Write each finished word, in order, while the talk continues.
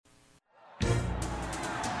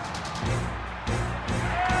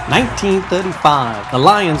1935, the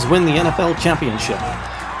Lions win the NFL championship.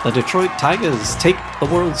 The Detroit Tigers take the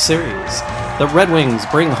World Series. The Red Wings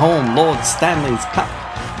bring home Lord Stanley's Cup.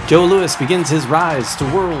 Joe Louis begins his rise to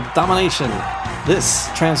world domination. This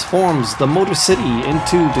transforms the Motor City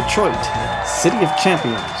into Detroit, City of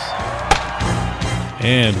Champions.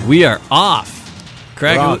 And we are off.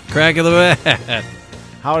 Crack of the bat.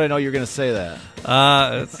 How did I know you were going to say that?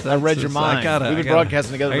 I read your mind. We've been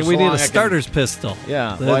broadcasting together for so we long. need a starter's pistol.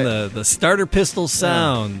 Yeah. Then the starter pistol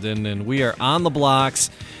sound, and we are on the blocks,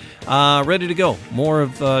 ready to go. More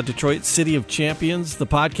of Detroit City of Champions, the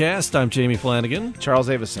podcast. I'm Jamie Flanagan. Charles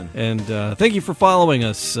Avison. And thank you for following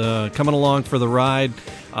us, coming along for the ride.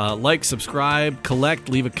 Like, subscribe, collect,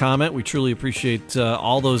 leave a comment. We truly appreciate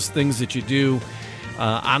all those things that you do.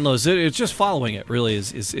 On those, it's just following it really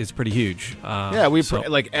is pretty huge.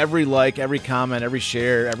 Like every comment, every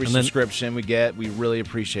share, every subscription we get, we really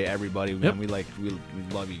appreciate everybody. Yep. We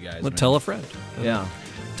love you guys. Tell a friend. Yeah.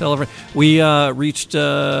 Tell a friend. We reached.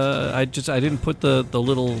 I didn't put the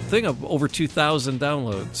little thing of over 2,000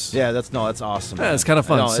 downloads. Yeah, that's awesome. Yeah, it's kind of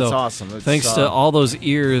fun. No, so it's awesome. Thanks to all those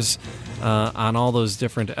ears on all those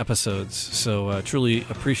different episodes. So truly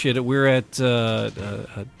appreciate it. We're at in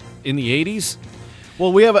the 80s.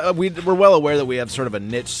 Well, we're well aware that we have sort of a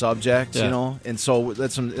niche subject, Yeah. and so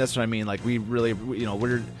that's what I mean. Like we really,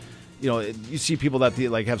 you see people that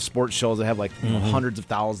have sports shows that have hundreds of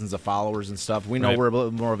thousands of followers and stuff. We know Right. we're a little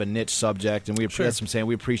more of a niche subject, and Sure. that's what I'm saying.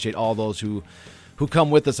 We appreciate all those who come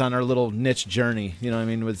with us on our little niche journey. You know what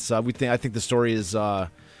I mean? I think the story is. I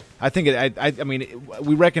mean,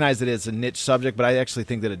 we recognize that it's a niche subject, but I actually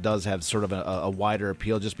think that it does have sort of a wider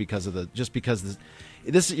appeal just because the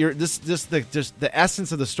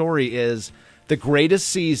essence of the story is the greatest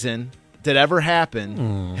season that ever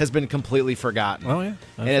happened has been completely forgotten. Oh yeah,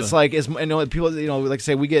 and it's like people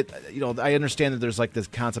say we get I understand that there's this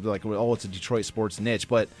concept of it's a Detroit sports niche,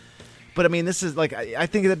 but I mean this is I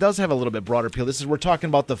think it does have a little bit broader appeal. We're talking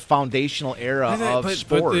about the foundational era of sports.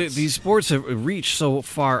 But these sports have reached so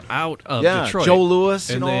far out of Detroit. Joe Louis,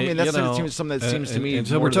 And that's something that seems to me. And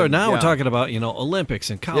so we're talking about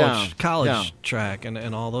Olympics and college track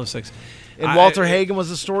and all those things. And Walter Hagen was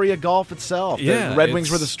the story of golf itself. Yeah, the Red Wings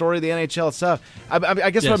were the story of the NHL itself. I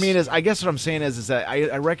guess what I mean is, what I'm saying is that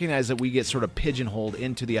I recognize that we get sort of pigeonholed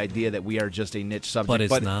into the idea that we are just a niche subject. But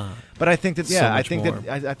it's not. But I think that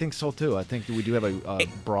I think so too. I think that we do have a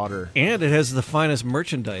broader. And it has the finest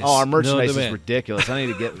merchandise. Oh, our merchandise is ridiculous. I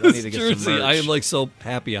need to get jersey. some merch. I am so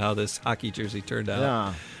happy how this hockey jersey turned out.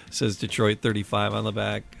 Yeah. It says Detroit 35 on the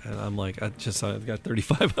back, and I'm I've got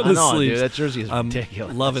 35 on I the know, sleeves. dude, that jersey is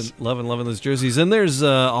ridiculous. Loving those jerseys. And there's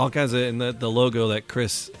all kinds of the logo that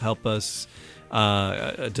Chris helped us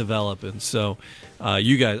develop, and so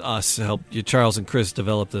you guys, Charles and Chris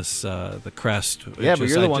developed this the crest. Yeah, but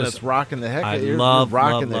you're the one that's rocking the heck. You're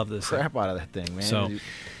rocking the crap out of that thing, man. So,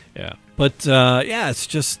 yeah, but it's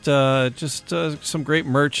just some great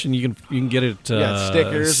merch, and you can get it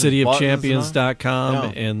stickers,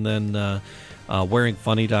 cityofchampions.com, and then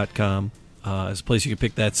wearingfunny.com is a place you can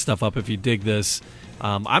pick that stuff up if you dig this.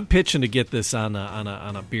 I'm pitching to get this on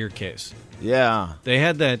a beer case. Yeah, they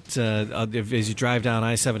had that as you drive down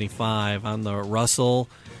I-75 on the Russell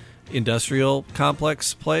Industrial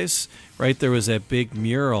Complex place. Right there was that big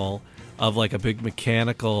mural of a big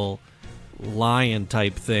mechanical lion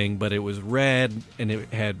type thing, but it was red and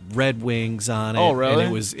it had red wings on it. Oh, really?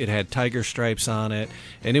 And it had tiger stripes on it,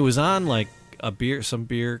 and it was on some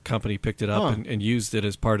beer company picked it up and used it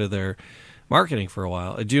as part of their marketing for a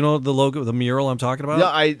while. Do you know the logo, the mural I'm talking about?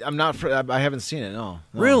 Yeah, I'm not. I haven't seen it. No.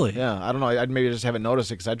 Really? Yeah, I don't know. I maybe just haven't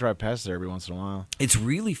noticed it because I drive past there every once in a while. It's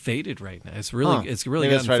really faded right now. It's really Maybe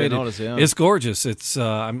gotten faded. Notice, yeah. It's gorgeous. It's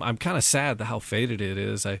I'm kind of sad how faded it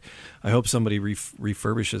is. I hope somebody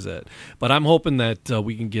refurbishes it. But I'm hoping that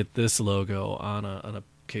we can get this logo on a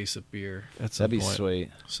case of beer at some point. That'd be sweet.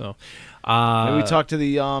 So maybe we talked to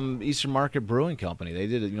the Eastern Market Brewing Company. They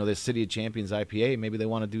did the City of Champions IPA. Maybe they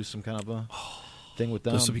want to do some kind of a thing with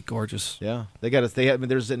them. This would be gorgeous. Yeah, they got us. That's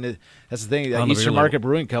the thing. Eastern Market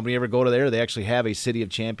Brewing Company. You ever go to there? They actually have a City of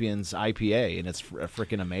Champions IPA, and it's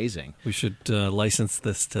freaking amazing. We should license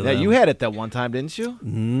this to them. Yeah, you had it that one time, didn't you?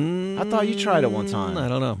 I thought you tried it one time. I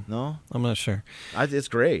don't know. No, I'm not sure. It's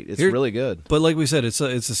great. It's really good. But like we said, it's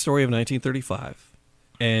a story of 1935.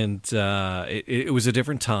 And it was a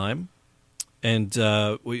different time. And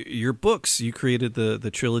your books, you created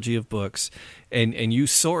the trilogy of books, and you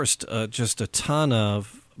sourced just a ton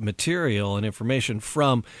of material and information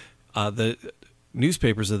from the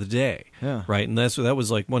newspapers of the day, right? And that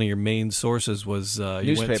was one of your main sources was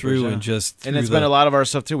you went through and just and it's been a lot of our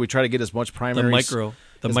stuff too. We try to get as much primary the micro.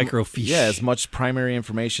 the microfiche. Yeah, as much primary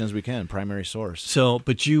information as we can, primary source. So,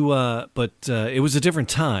 but it was a different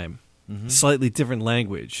time, slightly different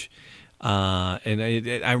language. And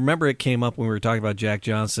I remember it came up when we were talking about Jack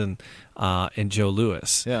Johnson and Joe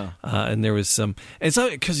Louis. Yeah. And there was some, and it's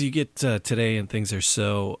not because you get today and things are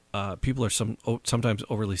so, people are sometimes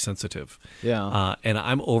overly sensitive. Yeah. And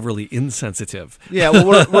I'm overly insensitive. Yeah,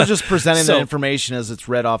 well, we're just presenting So, the information as it's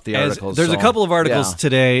read off the articles. There's a couple of articles yeah.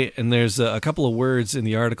 today, and there's a couple of words in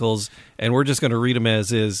the articles, and we're just going to read them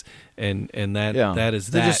as is, and that that is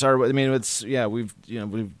They that. just are. I mean, it's we've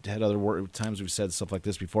had other times we've said stuff like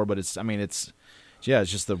this before, but it's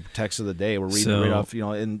just the text of the day. We're reading right off,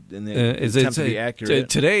 in the attempt to be accurate.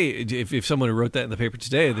 Today, if someone who wrote that in the paper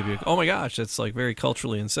today, they'd be like, "Oh my gosh, that's like very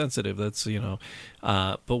culturally insensitive." That's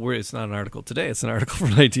but it's not an article today. It's an article from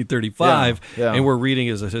 1935, Yeah. and we're reading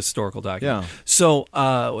it as a historical document. Yeah. So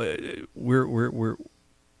we're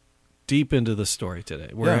deep into the story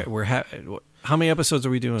today. How many episodes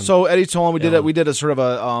are we doing? So Eddie Tolan, we did a sort of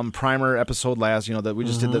a primer episode last. That we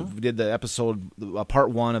just did the episode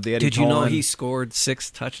part one of the Eddie. Did you Tolan. know he scored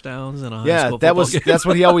 6 touchdowns in a high school football game? That's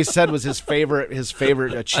what he always said was his favorite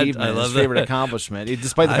achievement, I love his favorite that. accomplishment.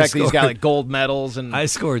 Despite the fact that he's got like gold medals and I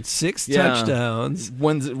scored 6 touchdowns.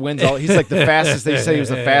 Wins all. He's like the fastest. They say he was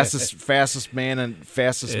the fastest man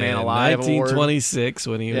alive. 1926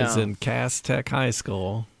 when he was in Cass Tech High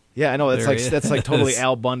School. Yeah, I know. That's like totally is.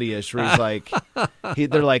 Al Bundy-ish. Where he's like,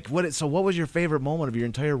 they're like, what was your favorite moment of your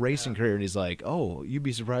entire racing career? And he's like, oh, you'd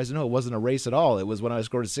be surprised to know it wasn't a race at all. It was when I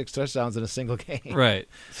scored 6 touchdowns in a single game. Right.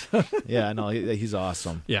 Yeah, no, he's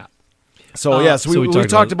awesome. Yeah. So we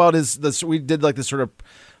talked about we did like the sort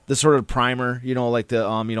of primer, like the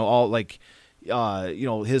all like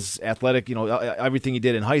his athletic, everything he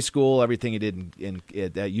did in high school, everything he did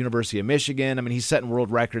at University of Michigan. I mean, he's setting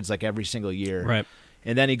world records like every single year. Right.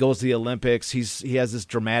 And then he goes to the Olympics. He has this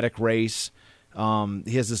dramatic race.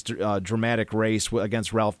 Dramatic race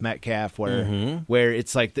against Ralph Metcalf, where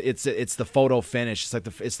it's like it's the photo finish. It's like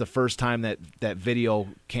it's the first time that video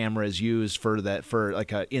camera is used for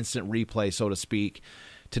like an instant replay, so to speak,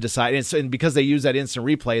 to decide. And because they use that instant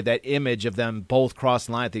replay, that image of them both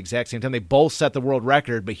crossing the line at the exact same time, they both set the world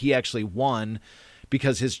record, but he actually won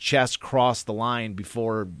because his chest crossed the line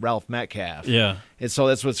before Ralph Metcalf. Yeah. And so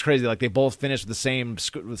that's what's crazy. Like they both finished with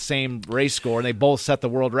the same race score, and they both set the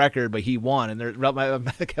world record, but he won. And Ralph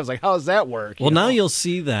Metcalf's like, how does that work? Well, now you'll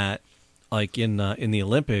see that like in the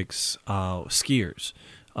Olympics, skiers,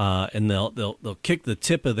 and they'll kick the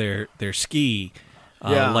tip of their ski,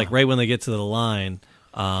 like right when they get to the line.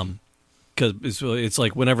 Because it's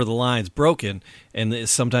like whenever the line's broken, and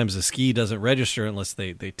sometimes the ski doesn't register unless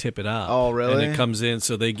they tip it out. Oh, really? And it comes in,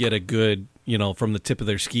 so they get a good, from the tip of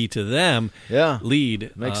their ski to them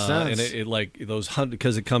lead. Makes sense. And it like those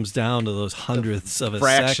because it comes down to those hundredths of a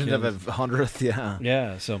fraction second. of a hundredth. Yeah.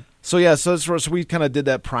 Yeah. So we kind of did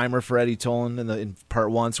that primer for Eddie Tolan in part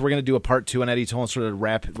one. So we're gonna do a part two on Eddie Tolan, sort of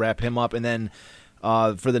wrap him up, and then.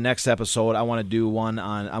 For the next episode, I want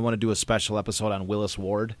to do a special episode on Willis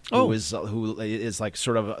Ward, who is like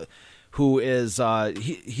sort of, who is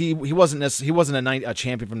he wasn't a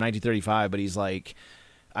champion from 1935, but he's like,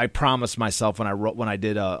 I promised myself when I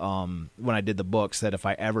did the books that if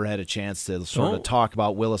I ever had a chance to sort of talk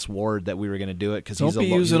about Willis Ward, that we were going to do it because he's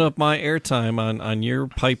using up my airtime on your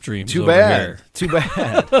pipe dreams. Too over bad. here. Too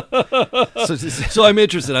bad. So I'm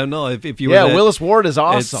interested. I know if you were Willis Ward is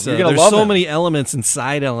awesome. You're gonna there's love so him. many elements and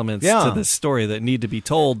side elements to this story that need to be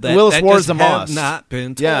told. That Willis Ward's just a must. have not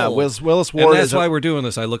been told. Yeah, Willis Ward. And that's why we're doing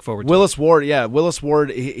this. I look forward to Willis Ward. Yeah, Willis Ward.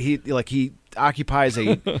 He occupies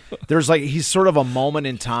he's sort of a moment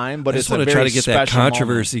in time, but I it's just want a to try very to get that special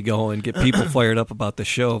controversy going, get people fired up about the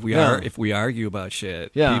show. If we argue about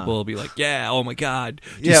shit, people will be like, "Yeah, oh my god,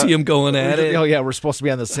 do you see him going at it?" Oh yeah, we're supposed to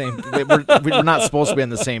be on the same. We're not supposed to be on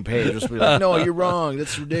the same page. We're supposed to be like, no, you're wrong.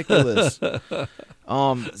 That's ridiculous. We're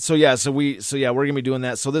gonna be doing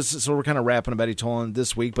that. So we're kind of wrapping up Eddie Tolan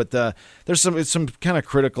this week, but there's some kind of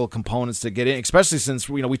critical components to get in, especially since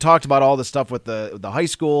we talked about all the stuff with the high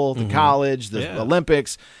school, the college, the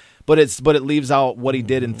Olympics, but it leaves out what he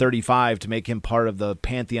did in 35 to make him part of the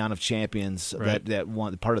pantheon of champions that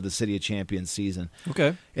won part of the City of Champions season.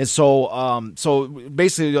 Okay, and so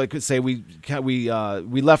basically, like I say, we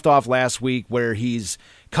left off last week where he's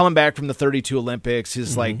coming back from the 32 Olympics.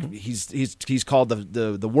 He's like he's called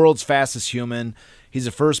the world's fastest human. He's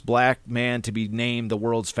the first black man to be named the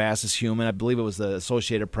world's fastest human. I believe it was the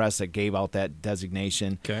Associated Press that gave out that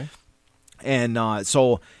designation. Okay. And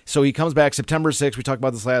so he comes back September 6th. We talked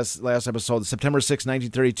about this last episode. September 6th,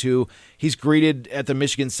 1932. He's greeted at the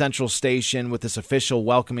Michigan Central Station with this official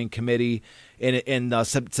welcoming committee. And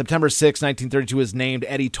September 6th, 1932 is named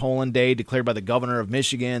Eddie Tolan Day, declared by the governor of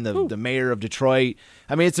Michigan, the mayor of Detroit.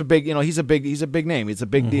 I mean, it's a big, he's a big name. It's a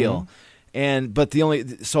big deal. But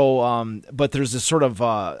there's this sort of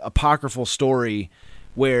apocryphal story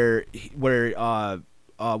where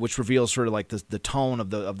which reveals sort of like the tone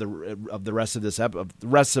of the rest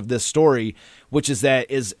of this story, which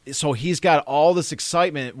is so he's got all this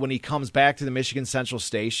excitement when he comes back to the Michigan Central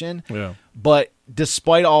Station. Yeah. But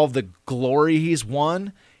despite all of the glory he's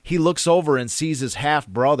won, he looks over and sees his half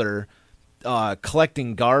brother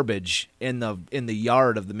collecting garbage in the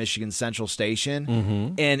yard of the Michigan Central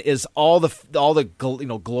Station, and is all the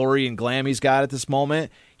glory and glam he's got at this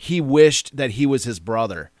moment. He wished that he was his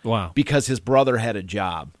brother. Wow. Because his brother had a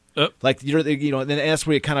job. Like and that's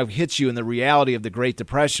where it kind of hits you in the reality of the Great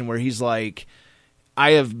Depression, where he's like,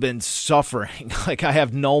 I have been suffering. Like, I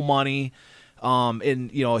have no money. And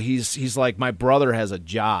he's like, my brother has a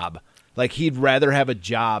job. Like, he'd rather have a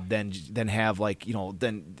job than have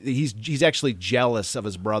than he's actually jealous of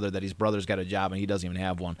his brother that his brother's got a job and he doesn't even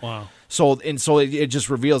have one. Wow. So it just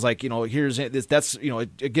reveals here's this, that's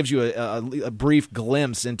it gives you a brief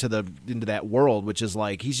glimpse into that world, which is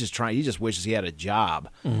like he just wishes he had a job,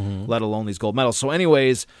 let alone these gold medals. So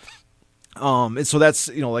anyways, and so that's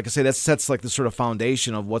like I say, that sets like the sort of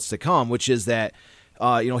foundation of what's to come, which is that.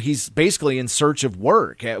 He's basically in search of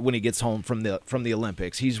work when he gets home from the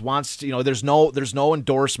Olympics. He wants to, there's no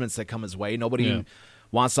endorsements that come his way. Nobody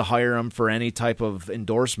wants to hire him for any type of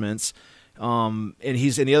endorsements. And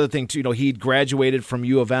the other thing too, he graduated from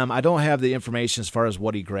U of M. I don't have the information as far as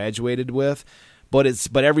what he graduated with, but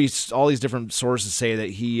all these different sources say that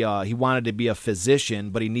he wanted to be a physician,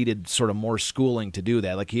 but he needed sort of more schooling to do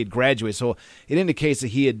that. Like, he had graduated, so it indicates that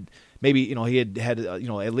he had. Maybe he had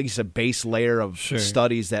at least a base layer of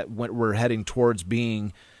studies that were heading towards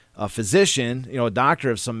being a physician, a doctor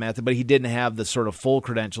of some method, but he didn't have the sort of full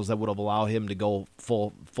credentials that would have allowed him to go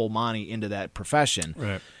full Monty into that profession.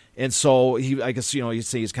 Right. And so I guess you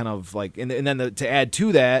say he's kind of like, and then to add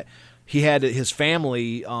to that, he had his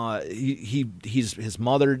family. His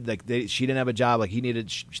mother, she didn't have a job. Like, he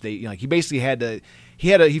needed. He basically had to.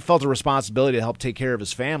 He felt a responsibility to help take care of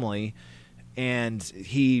his family. And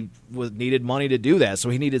he needed money to do that, so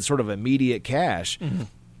he needed sort of immediate cash,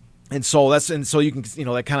 and so you can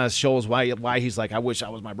that kind of shows why he's like, I wish I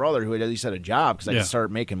was my brother who at least had a job because I could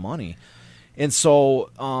start making money, and so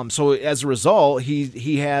as a result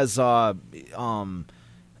he has at one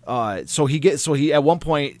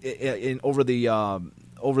point over the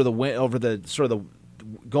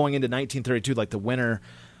going into 1932, like the winter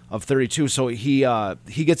of 32, so he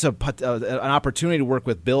gets an opportunity to work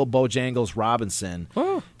with Bill Bojangles Robinson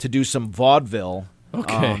to do some vaudeville.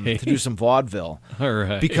 Okay. To do some vaudeville. All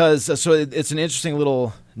right. Because it's an interesting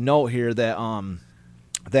little note here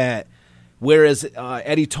that whereas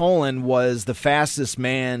Eddie Tolan was the fastest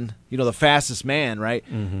man, right?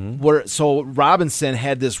 So Robinson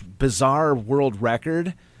had this bizarre world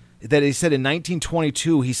record that he said in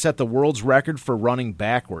 1922 he set the world's record for running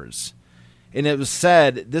backwards. And it was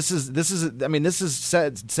said, this is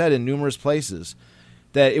said in numerous places,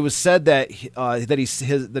 that it was said that he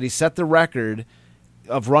set the record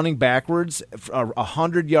of running backwards a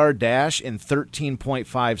 100-yard dash in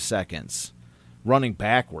 13.5 seconds, running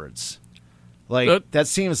backwards. Like, that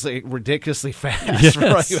seems like ridiculously fast for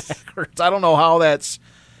running backwards. I don't know how that's.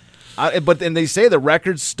 But then they say the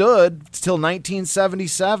record stood till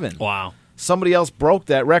 1977. Wow. Somebody else broke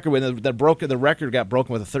that record when the record got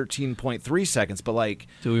broken with a 13.3 seconds. But like,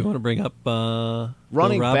 do we want to bring up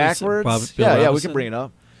running backwards? Yeah, we can bring it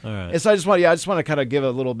up. All right. And so I just want to kind of give a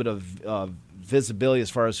little bit of visibility as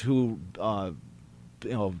far as who Bill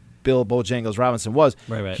Bojangles Robinson was.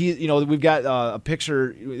 Right. We've got a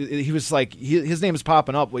picture. He was like his name is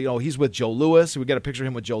popping up. He's with Joe Louis. We got a picture of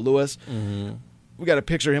him with Joe Louis. We got a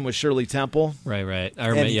picture of him with Shirley Temple. Right. I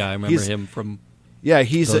remember him from. Yeah,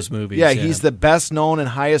 he's those movies. Yeah, he's the best known and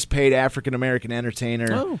highest paid African American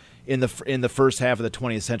entertainer in the first half of the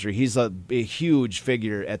 20th century. He's a huge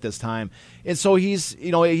figure at this time, and so he's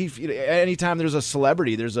anytime there's a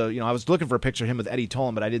celebrity, I was looking for a picture of him with Eddie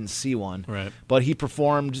Tolan, but I didn't see one. Right. But he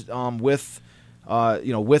performed with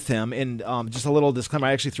him, and just a little disclaimer.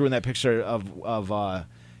 I actually threw in that picture of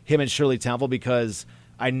him and Shirley Temple because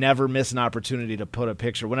I never miss an opportunity to put a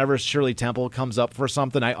picture. Whenever Shirley Temple comes up for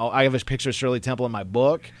something, I have a picture of Shirley Temple in my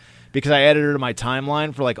book because I added her to my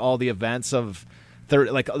timeline for like all the events of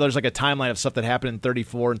there's like a timeline of stuff that happened in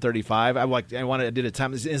 34 and 35. I did a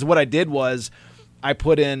time. And what I did was I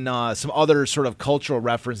put in some other sort of cultural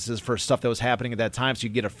references for stuff that was happening at that time, so you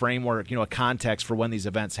get a framework, a context for when these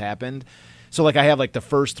events happened. So, like, I have, like, the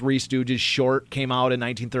first Three Stooges short came out in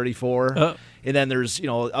 1934. And then there's,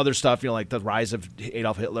 other stuff, like the rise of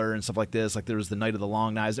Adolf Hitler and stuff like this. Like, there was the Night of the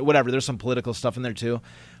Long Knives. Whatever. There's some political stuff in there, too.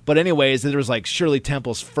 But anyways, there was, like, Shirley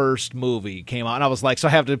Temple's first movie came out. And I was like, so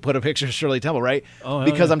I have to put a picture of Shirley Temple, right? Oh,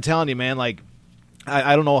 because yeah. I'm telling you, man, like,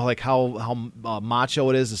 I don't know, like, how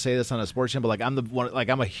macho it is to say this on a sports channel, but, like,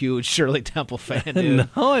 I'm a huge Shirley Temple fan, dude.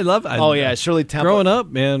 No, I love it. Oh, yeah, Shirley Temple. Growing up,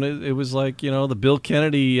 man, it was like, the Bill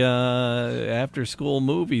Kennedy after-school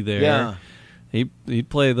movie there. Yeah. He'd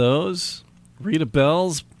play those. Rita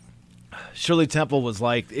Bell's. Shirley Temple was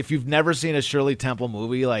like, if you've never seen a Shirley Temple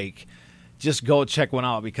movie, like, just go check one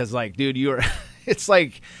out because, like, dude, you're it's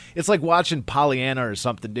like watching Pollyanna or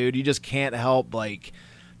something, dude. You just can't help, like,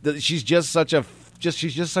 she's just such a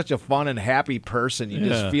fun and happy person. You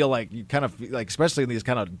just feel like you kind of like, especially in these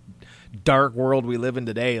kind of dark world we live in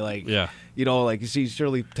today, like, like you see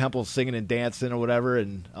Shirley Temple singing and dancing or whatever,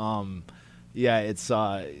 and it's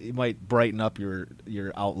it might brighten up your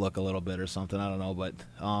outlook a little bit or something. I don't know,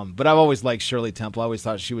 but I've always liked Shirley Temple. I always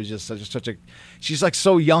thought she was just such a she's like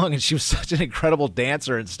so young and she was such an incredible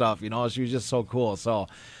dancer and stuff. She was just so cool. So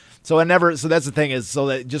that's the thing is, so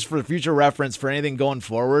that just for future reference for anything going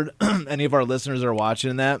forward, any of our listeners that are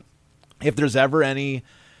watching that, if there's ever any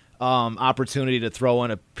opportunity to throw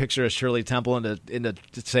in a picture of Shirley Temple and to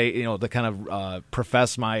say, to kind of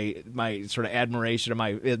profess my sort of admiration or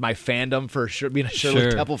my fandom for being a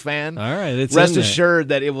Shirley Temple fan. All right, rest assured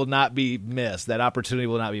that it will not be missed. That opportunity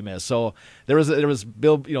will not be missed. So there was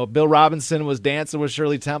Bill Robinson was dancing with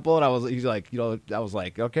Shirley Temple, and I was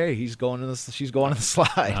like, okay, she's going in the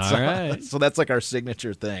slide. All right. So that's like our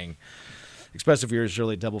signature thing. Especially if you're a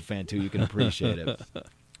Shirley Temple fan too, you can appreciate it.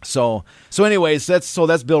 So anyways, that's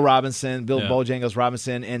Bill Robinson, Bojangles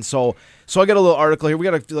Robinson, and so I got a little article here. We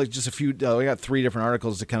got just a few. We got 3 different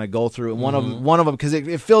articles to kind of go through, and one of them because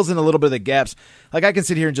it fills in a little bit of the gaps. Like I can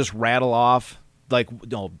sit here and just rattle off like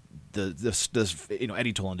this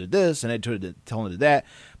Eddie Tolan did this and Eddie Tolan did that,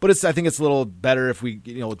 but I think it's a little better if we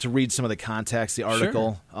to read some of the context, the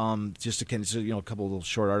article, just to kind of a couple of little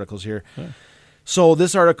short articles here. Yeah. So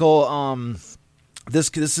this article.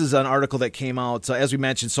 This is an article that came out, as we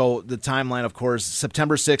mentioned, so the timeline, of course,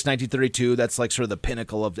 September 6, 1932, that's like sort of the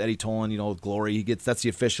pinnacle of Eddie Tolan, glory. That's the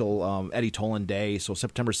official Eddie Tolan day, so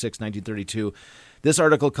September 6, 1932. This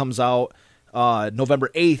article comes out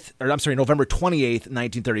November 28th,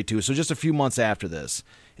 1932, so just a few months after this.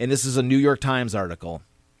 And this is a New York Times article.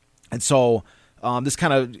 And so this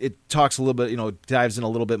kind of, it talks a little bit, dives in a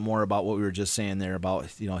little bit more about what we were just saying there about,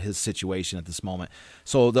 his situation at this moment.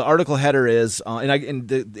 So the article header is, and I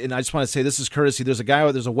just want to say this is courtesy. There's a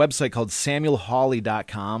website called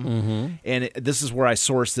SamuelHawley.com, and this is where I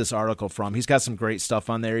sourced this article from. He's got some great stuff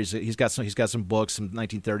on there. He's got some books, some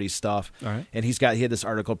 1930s stuff. All right. And he had this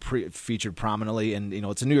article featured prominently, and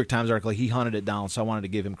it's a New York Times article. He hunted it down, so I wanted to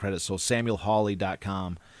give him credit. So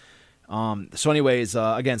SamuelHawley.com. So anyways,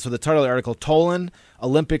 again, so the title of the article, Tolan,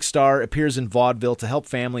 Olympic star, appears in vaudeville to help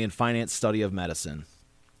family and finance study of medicine.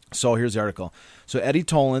 So here's the article. So Eddie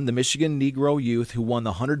Tolan, the Michigan Negro youth who won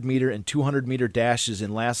the 100-meter and 200-meter dashes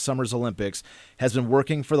in last summer's Olympics, has been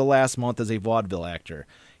working for the last month as a vaudeville actor.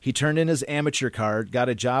 He turned in his amateur card, got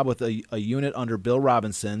a job with a unit under Bill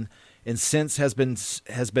Robinson, and since has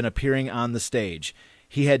been appearing on the stage.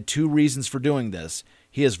 He had 2 reasons for doing this.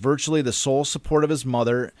 He is virtually the sole support of his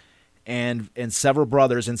mother and several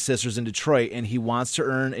brothers and sisters in Detroit, and he wants to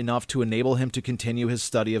earn enough to enable him to continue his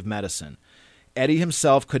study of medicine. Eddie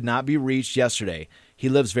himself could not be reached yesterday. He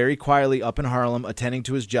lives very quietly up in Harlem, attending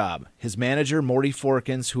to his job. His manager, Morty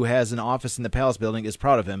Forkins, who has an office in the Palace Building, is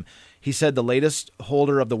proud of him. He said the latest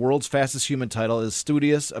holder of the world's fastest human title is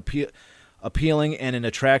studious, appealing, and an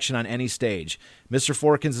attraction on any stage. Mr.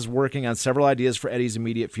 Forkins is working on several ideas for Eddie's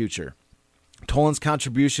immediate future. Tolan's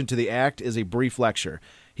contribution to the act is a brief lecture.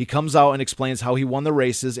 He comes out and explains how he won the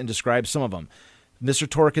races and describes some of them. Mr.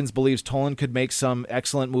 Torkins believes Tolan could make some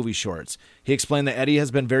excellent movie shorts. He explained that Eddie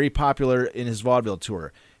has been very popular in his vaudeville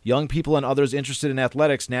tour. Young people and others interested in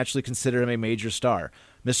athletics naturally consider him a major star.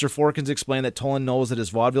 Mr. Forkins explained that Tolan knows that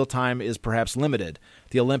his vaudeville time is perhaps limited.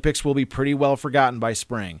 The Olympics will be pretty well forgotten by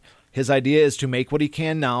spring. His idea is to make what he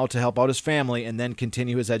can now to help out his family and then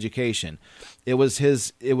continue his education. It was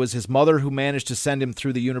his mother who managed to send him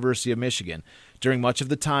through the University of Michigan. During much of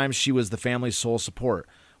the time, she was the family's sole support.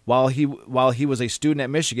 While he was a student at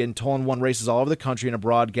Michigan, Tolan won races all over the country and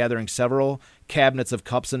abroad, gathering several cabinets of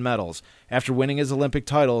cups and medals. After winning his Olympic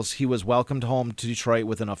titles, he was welcomed home to Detroit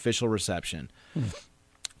with an official reception.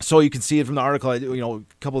 so you can see it from the article. You know, a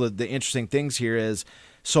couple of the interesting things here is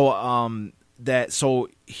you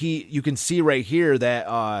can see right here that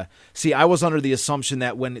I was under the assumption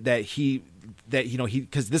that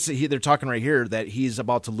because they're talking right here that he's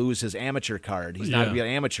about to lose his amateur card. He's not going to be an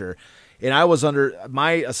amateur. And I was under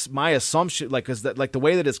my assumption, like, cause the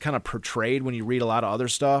way that it's kind of portrayed when you read a lot of other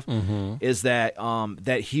stuff, is that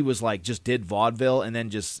that he was like just did vaudeville and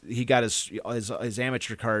then he got his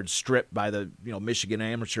amateur card stripped by the Michigan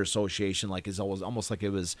Amateur Association, like is almost like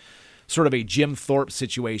it was sort of a Jim Thorpe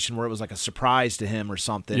situation where it was like a surprise to him or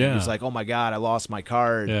something. Yeah. He was like, oh my God, I lost my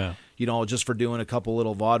card. Yeah. Just for doing a couple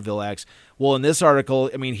little vaudeville acts. Well, in this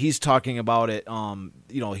article, I mean, he's talking about it.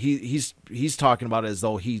 He's talking about it as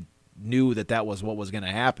though he knew that was what was going to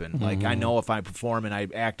happen. Like, I know if I perform and I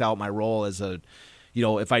act out my role as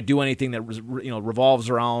if I do anything that revolves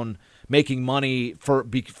around making money for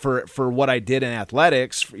what I did in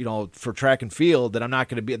athletics, for track and field, that I'm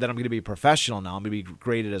going to be a professional now. I'm going to be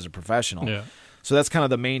graded as a professional. Yeah. So that's kind of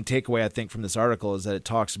the main takeaway I think from this article, is that it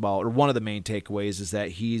talks about, or one of the main takeaways is that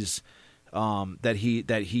he's like, he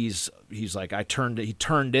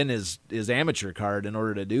turned in his amateur card in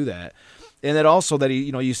order to do that. And then also that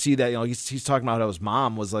you see that he's talking about how his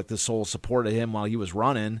mom was like the sole support of him while he was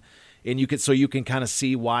running, and you can kind of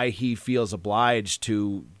see why he feels obliged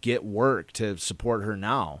to get work to support her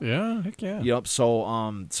now. Yeah, heck yeah. Yep. So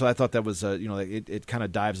I thought that was it kind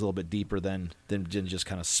of dives a little bit deeper than just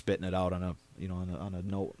kind of spitting it out on a on a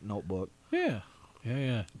notebook. Yeah.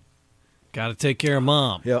 Got to take care of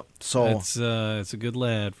mom. Yep. So it's a good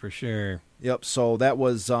lad for sure. Yep. So that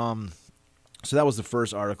was the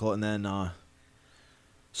first article, and then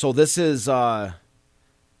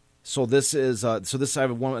this I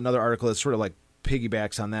have another article that sort of like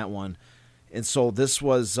piggybacks on that one, and so this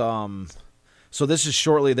was this is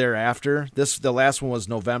shortly thereafter. The last one was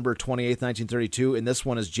November 28th, 1932, and this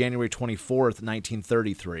one is January 24th,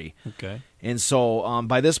 1933. Okay. And so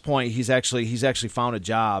by this point he's actually found a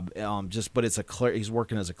job, but it's a clerk. He's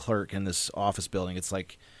working as a clerk in this office building. It's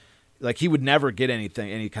like he would never get any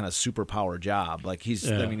kind of superpower job. Like he's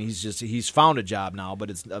found a job now, but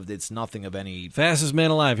it's nothing of any. Fastest man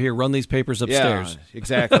alive. Here, run these papers upstairs. Yeah,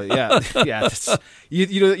 exactly. Yeah, yeah.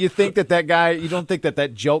 You think that guy? You don't think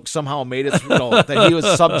that joke somehow made it? That he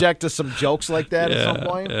was subject to some jokes like that at some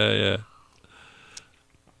point? Yeah.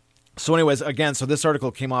 So, anyways, again, this article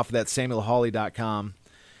came off of that SamuelHawley.com,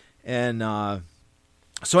 and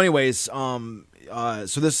so this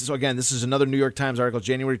is another New York Times article,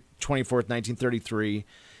 January 24th, 1933,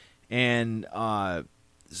 and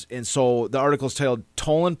so the article is titled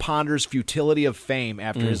 "Tolan Ponders Futility of Fame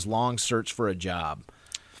After His Long Search for a Job."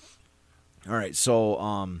 All right,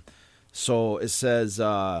 so it says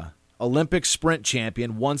Olympic sprint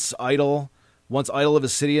champion, once idol of a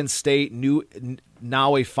city and state,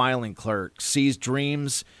 now a filing clerk, seems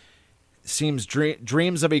dreams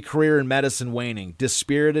of a career in medicine waning.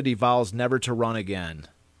 Dispirited, he vows never to run again.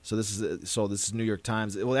 So this is New York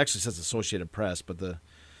Times. Well, it actually says Associated Press, but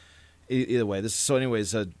either way. I'll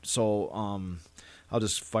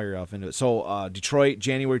just fire off into it. So Detroit,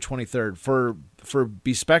 January 23rd, for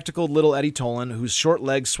bespectacled little Eddie Tolan, whose short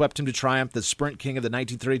legs swept him to triumph, the sprint king of the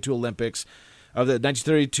 1932 Olympiad.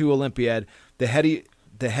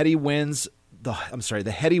 The heady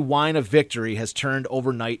wine of victory has turned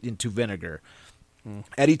overnight into vinegar.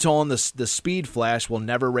 Eddie Tolan, the speed flash, will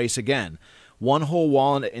never race again. One whole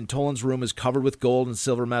wall in Tolan's room is covered with gold and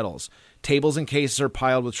silver medals. Tables and cases are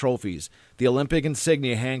piled with trophies. The Olympic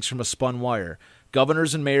insignia hangs from a spun wire.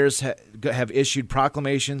 Governors and mayors have issued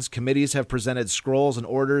proclamations. Committees have presented scrolls, and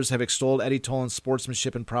orders have extolled Eddie Tolan's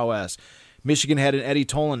sportsmanship and prowess. Michigan had an Eddie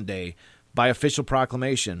Tolan Day by official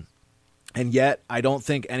proclamation. And yet, I don't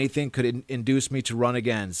think anything could induce me to run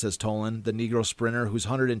again, says Tolan, the Negro sprinter whose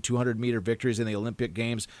 100 and 200-meter victories in the Olympic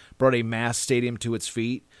Games brought a mass stadium to its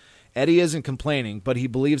feet. Eddie isn't complaining, but he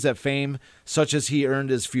believes that fame such as he earned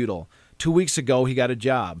is futile. 2 weeks ago, he got a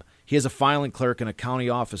job. He is a filing clerk in a county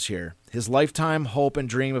office here. His lifetime hope and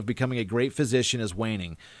dream of becoming a great physician is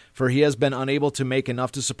waning, for he has been unable to make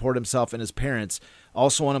enough to support himself and his parents,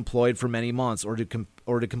 also unemployed for many months, or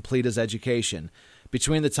to complete his education.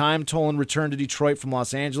 Between the time Tolan returned to Detroit from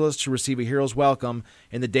Los Angeles to receive a hero's welcome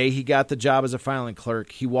and the day he got the job as a filing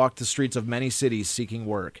clerk, he walked the streets of many cities seeking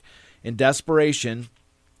work. In desperation,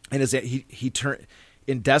 he turned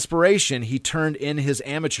in his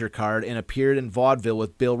amateur card and appeared in vaudeville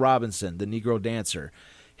with Bill Robinson, the Negro dancer.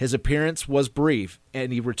 His appearance was brief,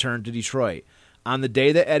 and he returned to Detroit. On the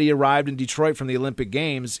day that Eddie arrived in Detroit from the Olympic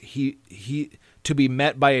Games, to be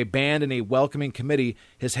met by a band and a welcoming committee,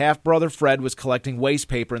 his half-brother Fred was collecting waste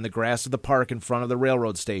paper in the grass of the park in front of the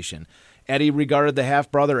railroad station. Eddie regarded the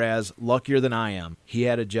half-brother as luckier than I am. He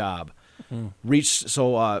had a job. Reached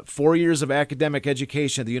 4 years of academic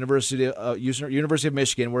education at the University of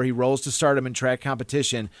Michigan, where he rose to stardom in track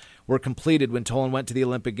competition, were completed when Tolan went to the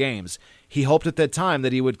Olympic Games. He hoped at that time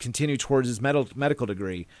that he would continue towards his medical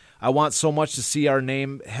degree. I want so much to see our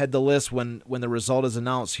name head the list when the result is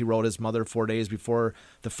announced, he wrote his mother 4 days before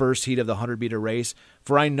the first heat of the 100-meter race.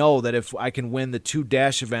 For I know that if I can win the 2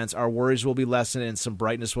 dash events, our worries will be lessened and some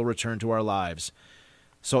brightness will return to our lives.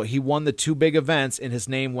 So he won the 2 big events, and his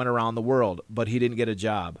name went around the world, but he didn't get a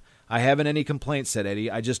job. I haven't any complaints, said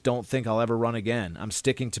Eddie. I just don't think I'll ever run again. I'm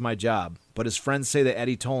sticking to my job. But his friends say that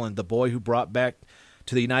Eddie Tolan, the boy who brought back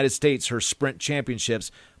to the United States her sprint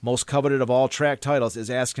championships, most coveted of all track titles,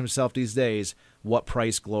 is asking himself these days, what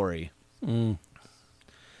price glory?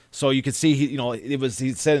 So you can see,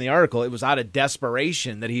 he said in the article, it was out of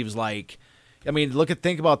desperation that he was like, I mean,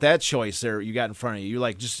 think about that choice there you got in front of you. You're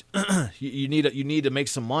like, just you need to make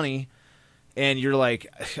some money, and you're like,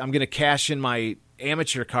 I'm going to cash in my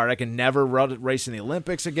amateur card. I can never race in the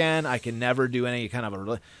Olympics again. I can never do any kind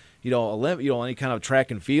of any kind of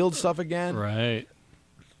track and field stuff again. Right.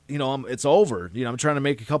 It's over. I'm trying to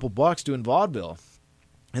make a couple bucks doing vaudeville,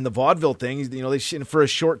 and the vaudeville thing, they for a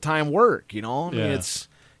short time work. I mean, it's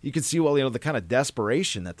you can see the kind of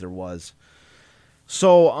desperation that there was.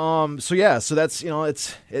 So that's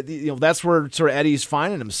that's where sort of Eddie's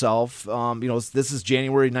finding himself. This is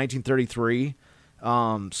January 1933.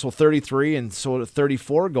 So 33 and so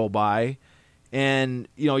 34 go by, and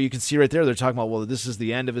you can see right there they're talking about, well, this is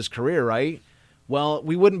the end of his career, right? Well,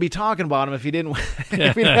 we wouldn't be talking about him if he didn't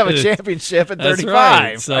have a championship at 35.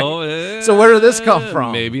 Right. So where did this come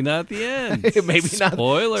from? Maybe not the end. Maybe not.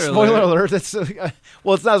 Spoiler alert. It's it's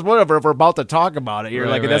not spoiler alert if we're about to talk about it. You're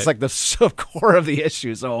that's like the core of the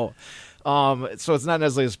issue. So it's not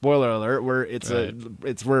necessarily a spoiler alert. We're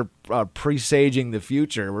presaging the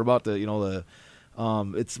future. We're about to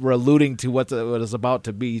we're alluding to what is about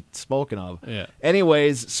to be spoken of. Yeah.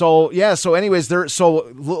 Anyways, lo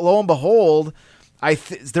and behold,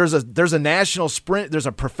 there's a national sprint. There's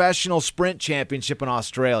a professional sprint championship in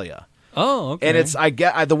Australia. Oh, okay. And it's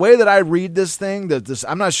the way that I read this thing.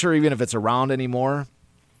 I'm not sure even if it's around anymore,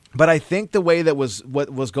 but I think the way that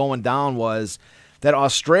what was going down was that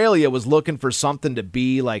Australia was looking for something to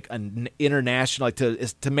be like an international, like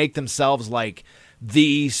to make themselves like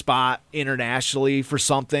the spot internationally for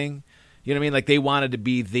something. You know what I mean? Like they wanted to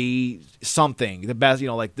be the something, the best,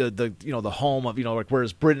 like the home of, like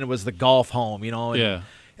whereas Britain was the golf home, and yeah.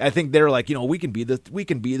 I think they're like, we can be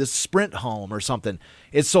the sprint home or something.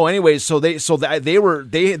 It's so anyways, they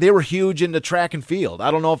were huge into track and field.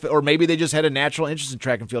 I don't know or maybe they just had a natural interest in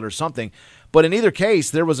track and field or something. But in either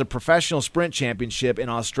case, there was a professional sprint championship in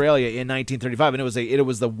Australia in 1935, and it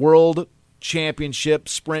was the World Championship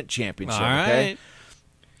Sprint Championship. All right. Okay.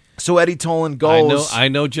 So Eddie Tolan goes. I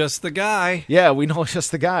know just the guy. Yeah, we know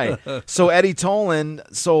just the guy. So Eddie Tolan.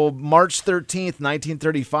 So March 13th,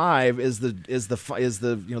 1935 is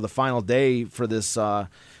the final day for this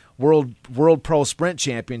World Pro Sprint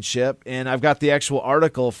Championship, and I've got the actual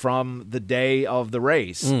article from the day of the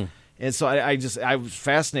race. And so I was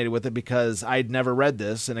fascinated with it because I'd never read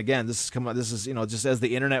this. And again, this is just as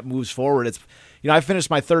the internet moves forward, it's I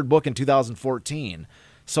finished my 3rd book in 2014.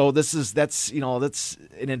 So that's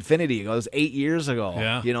an infinity ago. It was 8 years ago.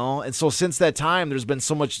 Yeah. And so since that time, there's been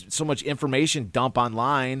so much information dump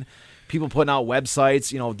online, people putting out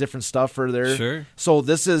websites, different stuff for their. Sure. So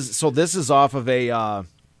this is off of a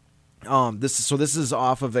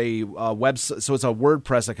website. So it's a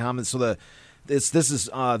WordPress account. And so this is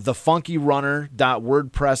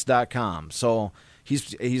thefunkyrunner.wordpress.com. So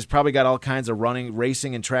he's probably got all kinds of running,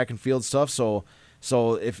 racing, and track and field stuff. So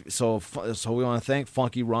we want to thank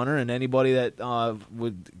Funky Runner, and anybody that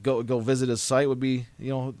would go visit his site would be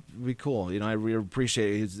cool. I really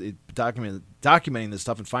appreciate his documenting this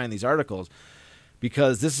stuff and finding these articles,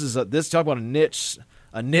 because this talk about a niche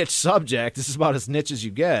subject. This is about as niche as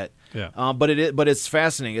you get. Yeah. But it's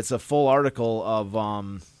fascinating. It's a full article of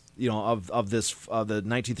the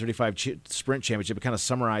 1935 Sprint Championship. It kind of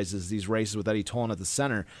summarizes these races with Eddie Tolan at the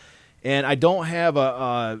center. And I don't have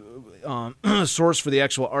a source for the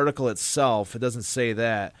actual article itself. It doesn't say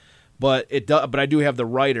that, but I do have the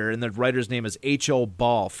writer, and the writer's name is H.O.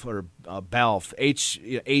 Balfe, or Balfe,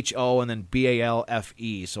 H.O. and then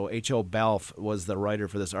B-A-L-F-E. So H.O. Balfe was the writer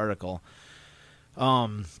for this article.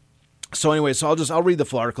 So anyway, I'll read the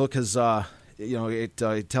full article because it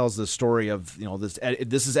tells the story of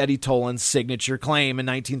this is Eddie Tolan's signature claim in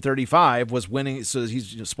 1935 was winning. So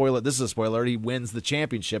he's this is a spoiler. He wins the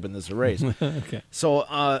championship in this race. Okay. So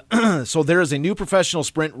there is a new professional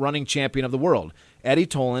sprint running champion of the world. Eddie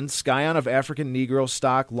Tolan, scion of African Negro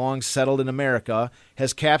stock long settled in America,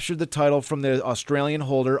 has captured the title from the Australian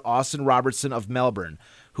holder Austin Robertson of Melbourne,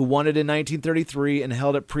 who won it in 1933 and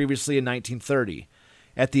held it previously in 1930.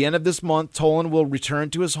 At the end of this month, Tolan will return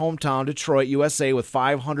to his hometown, Detroit, USA, with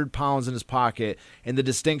 500 pounds in his pocket and the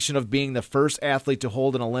distinction of being the first athlete to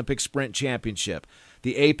hold an Olympic sprint championship,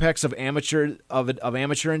 the apex of amateur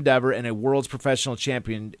endeavor, and a world's professional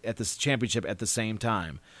champion at the championship at the same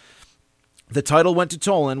time. The title went to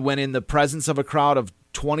Tolan when, in the presence of a crowd of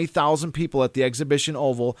 20,000 people at the Exhibition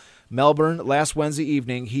Oval, Melbourne, last Wednesday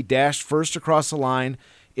evening, he dashed first across the line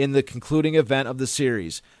in the concluding event of the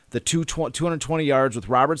series, the 220 yards with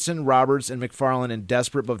Robertson, Roberts, and McFarlane in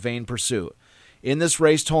desperate but vain pursuit. In this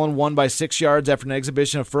race, Tolan won by 6 yards after an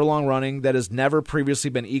exhibition of furlong running that has never previously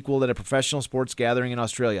been equaled at a professional sports gathering in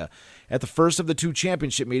Australia. At the first of the two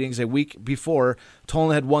championship meetings a week before,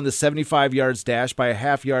 Tolan had won the 75 yards dash by a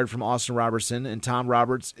half yard from Austin Robertson and Tom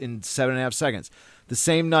Roberts in 7.5 seconds. The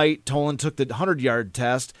same night, Tolan took the 100-yard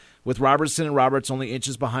test, with Robertson and Roberts only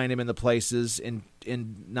inches behind him in the places in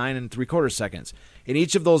 9 3/4 seconds. In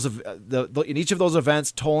each of those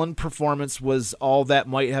events, Tolan's performance was all that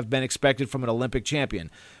might have been expected from an Olympic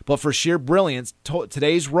champion. But for sheer brilliance,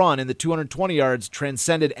 today's run in the 220 yards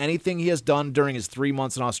transcended anything he has done during his 3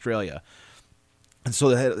 months in Australia. And so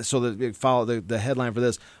the headline for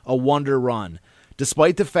this: a wonder run.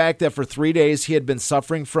 Despite the fact that for 3 days he had been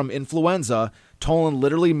suffering from influenza, Tolan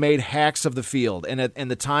literally made hacks of the field, and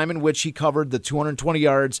the time in which he covered the 220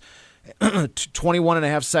 yards,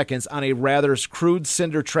 21.5 seconds on a rather crude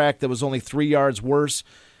cinder track that was only 3 yards worse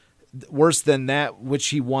than that which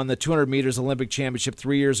he won the 200 meters Olympic championship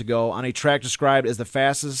 3 years ago on a track described as the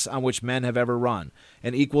fastest on which men have ever run,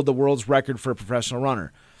 and equaled the world's record for a professional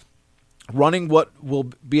runner. Running what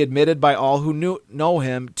will be admitted by all who know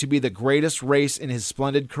him to be the greatest race in his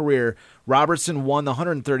splendid career, Robertson won the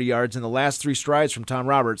 130 yards in the last 3 strides from Tom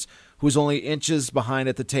Roberts, who was only inches behind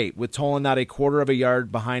at the tape, with Tolan not a quarter of a yard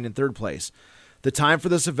behind in third place. The time for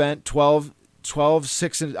this event,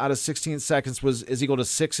 6 out of 16 seconds, is equal to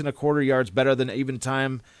 6 1/4 yards better than even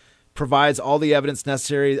time, provides all the evidence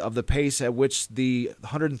necessary of the pace at which the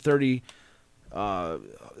 130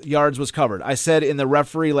 yards was covered. I said in the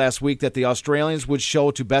referee last week that the Australians would show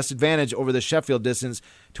to best advantage over the Sheffield distance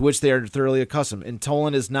to which they are thoroughly accustomed, and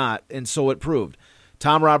Tolan is not, and so it proved.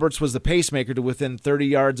 Tom Roberts was the pacemaker to within 30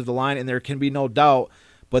 yards of the line, and there can be no doubt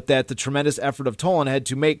but that the tremendous effort of Tolan had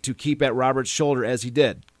to make to keep at Roberts' shoulder as he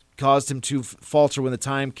did caused him to falter when the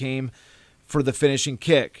time came for the finishing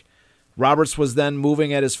kick. Roberts was then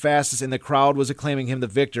moving at his fastest, and the crowd was acclaiming him the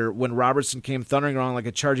victor when Robertson came thundering along like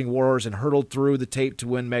a charging warhorse and hurtled through the tape to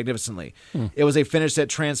win magnificently. It was a finish that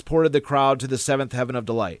transported the crowd to the seventh heaven of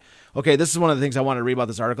delight. Okay, this is one of the things I wanted to read about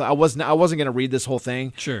this article. I wasn't going to read this whole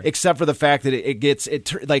thing, sure, except for the fact that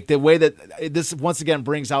it like the way that this once again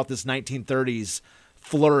brings out this 1930s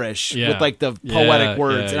flourish with like the poetic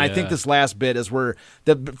words, and I think this last bit is where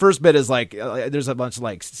the first bit is like there's a bunch of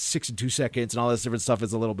like 62 seconds and all this different stuff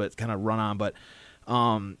is a little bit kind of run on, but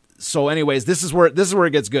so anyways, this is where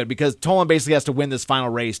it gets good, because Tolan basically has to win this final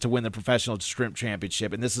race to win the professional sprint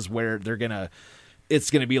championship, and this is where it's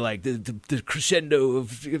gonna be like the crescendo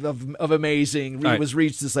of amazing was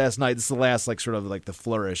reached this last night. This is the last like sort of like the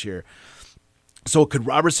flourish here. So could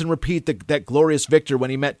Robertson repeat that glorious victor when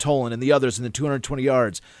he met Tolan and the others in the 220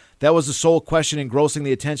 yards? That was the sole question engrossing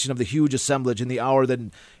the attention of the huge assemblage in the hour that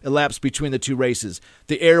elapsed between the two races.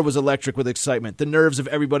 The air was electric with excitement. The nerves of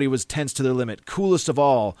everybody was tense to their limit. Coolest of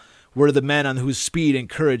all were the men on whose speed and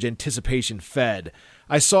courage anticipation fed.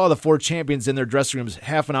 I saw the 4 champions in their dressing rooms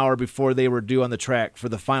half an hour before they were due on the track for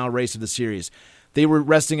the final race of the series. They were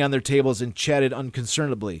resting on their tables and chatted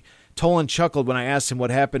unconcernedly. Tolan chuckled when I asked him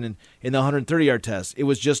what happened in the 130-yard test. It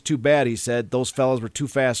was just too bad, he said. Those fellows were too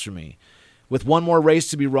fast for me. With one more race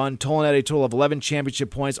to be run, Tolan had a total of 11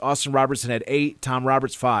 championship points. Austin Robertson had 8, Tom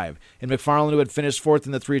Roberts 5. And McFarlane, who had finished 4th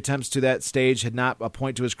in the 3 attempts to that stage, had not a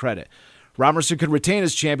point to his credit. Robertson could retain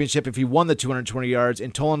his championship if he won the 220 yards,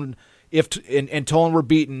 and Tolan were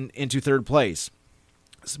beaten into 3rd place.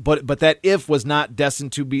 But that if was not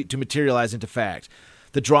destined to materialize into fact.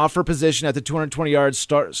 The draw for position at the 220 yards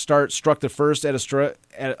start struck the first at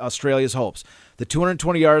Australia's hopes. The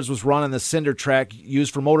 220 yards was run on the cinder track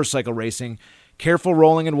used for motorcycle racing. Careful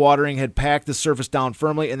rolling and watering had packed the surface down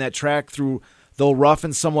firmly, and that track, though rough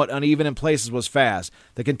and somewhat uneven in places, was fast.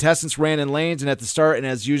 The contestants ran in lanes and at the start, and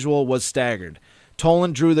as usual was staggered.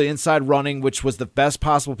 Tolan drew the inside running, which was the best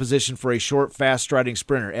possible position for a short, fast-striding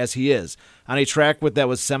sprinter, as he is, on a track that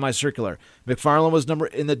was semicircular. McFarlane was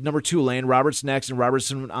in the number 2 lane, Roberts next, and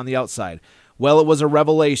Robertson on the outside. Well, it was a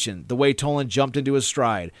revelation, the way Tolan jumped into his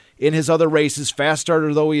stride. In his other races, fast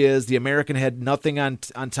starter though he is, the American had nothing on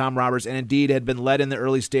Tom Roberts and indeed had been led in the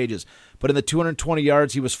early stages. But in the 220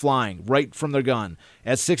 yards, he was flying, right from the gun.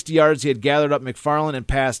 At 60 yards, he had gathered up McFarlane and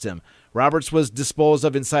passed him. Roberts was disposed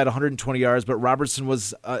of inside 120 yards, but Robertson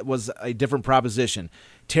was a different proposition.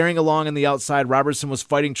 Tearing along on the outside, Robertson was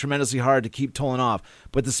fighting tremendously hard to keep Tolan off,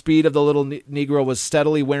 but the speed of the little Negro was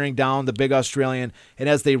steadily wearing down the big Australian, and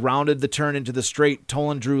as they rounded the turn into the straight,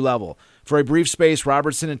 Tolan drew level. For a brief space,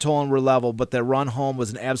 Robertson and Tolan were level, but their run home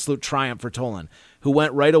was an absolute triumph for Tolan, who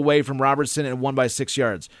went right away from Robertson and won by 6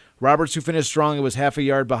 yards. Roberts, who finished strong, was half a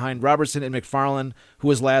yard behind Robertson, and McFarlane, who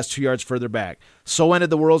was last 2 yards further back. So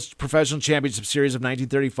ended the World's Professional Championship Series of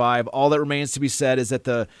 1935. All that remains to be said is that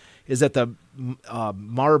the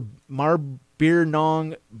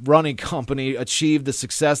Marbirnong Running Company achieved the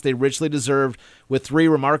success they richly deserved with 3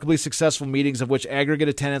 remarkably successful meetings, of which aggregate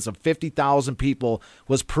attendance of 50,000 people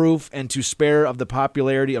was proof and to spare of the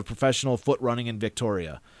popularity of professional foot running in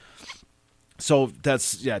Victoria. So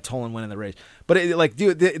that's Tolan winning the race. But I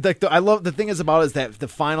love the thing is that the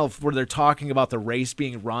final where they're talking about the race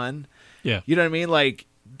being run. Yeah, you know what I mean. Like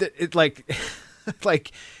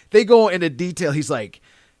they go into detail. He's like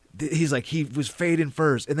he was fading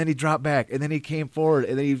first, and then he dropped back, and then he came forward,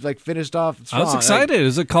 and then he finished off strong. I was excited. It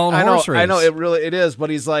was a call and horse race. I know it is.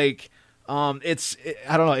 But he's like, I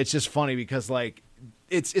don't know. It's just funny because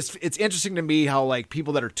it's interesting to me how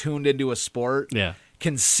people that are tuned into a sport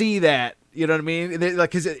can see that. You know what I mean?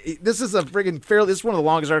 Because this is this is one of the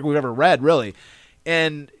longest articles we've ever read, really,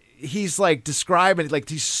 and he's describing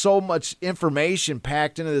he's so much information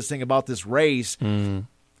packed into this thing about this race. Mm.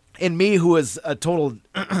 And me, who is a total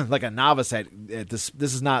a novice at this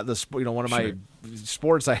is not the one of my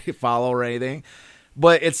sports I follow or anything,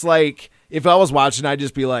 but it's if I was watching, I'd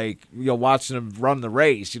just be watching him run the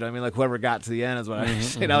race. You know what I mean? Whoever got to the end is what I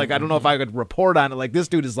say. I don't know if I could report on it. This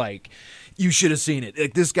dude is you should have seen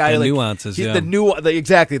it. This guy, the nuances,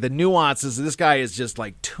 the nuances. This guy is just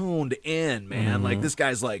tuned in, man. Mm-hmm. This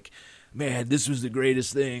guy's man, this was the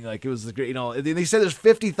greatest thing. It was the great. They said there's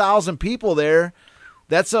 50,000 people there.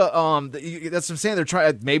 That's that's what I'm saying. They're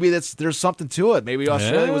trying. Maybe there's something to it. Maybe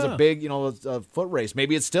Australia was a big, a foot race.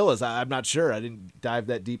 Maybe it still is. I'm not sure. I didn't dive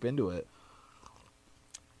that deep into it.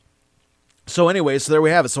 So anyway, there we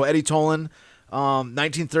have it. So Eddie Tolan,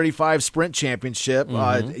 1935 Sprint Championship.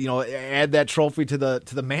 Mm-hmm. Add that trophy to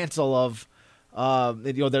the mantle of.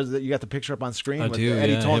 You got the picture up on screen with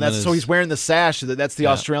Eddie Tolan. So he's wearing the sash. That's the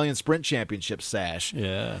Australian Sprint Championship sash.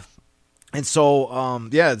 Yeah. And so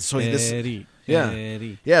Eddie.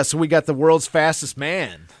 Yeah. So we got the world's fastest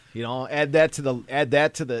man. Add that to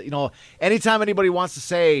the. Anytime anybody wants to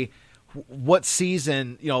say what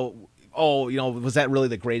season, was that really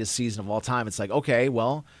the greatest season of all time? It's okay,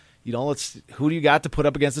 well, who do you got to put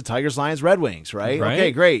up against the Tigers, Lions, Red Wings, right?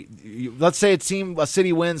 Okay, great. Let's say a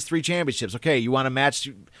city wins 3 championships. Okay, you want to match,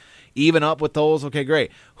 even up with those? Okay,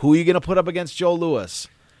 great. Who are you going to put up against Joe Louis?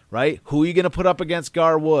 Right? Who are you going to put up against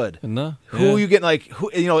Gar Wood? Who are you getting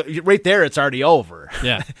right there, it's already over.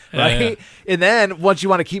 Yeah. Right? Yeah. And then once you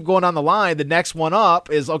want to keep going on the line, the next one up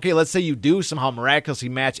is, okay, let's say you do somehow miraculously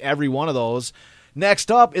match every one of those.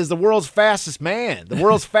 Next up is the world's fastest man, the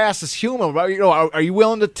world's fastest human. Are you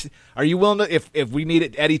willing to if we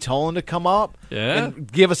needed Eddie Tolan to come up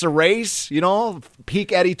and give us a race,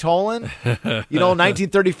 peak Eddie Tolan,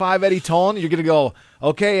 1935 Eddie Tolan, you're going to go,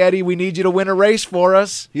 okay, Eddie, we need you to win a race for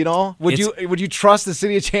us. Would you trust the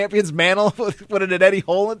City of Champions mantle put it in Eddie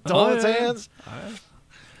Tolan's hands?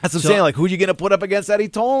 That's what I'm saying. Who are you going to put up against Eddie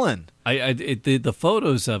Tolan? The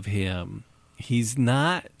photos of him, he's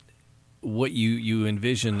not what you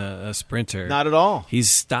envision a sprinter. Not at all. He's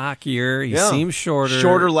stockier. He seems shorter.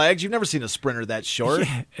 Shorter legs. You've never seen a sprinter that short.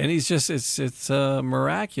 Yeah, and he's just it's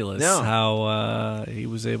miraculous how he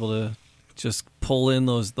was able to just pull in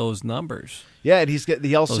those numbers. Yeah, and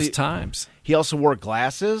he also those times. He also wore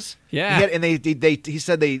glasses. Yeah, he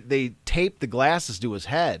said they taped the glasses to his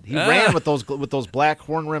head. He ran with those black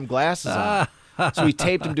horn rimmed glasses on. So he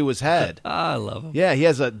taped him to his head. I love him. Yeah, he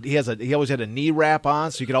always had a knee wrap on,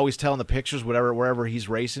 so you could always tell in the pictures wherever he's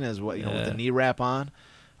racing is with the knee wrap on.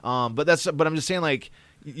 But I'm just saying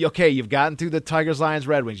okay, you've gotten through the Tigers, Lions,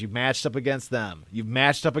 Red Wings. You've matched up against them. You've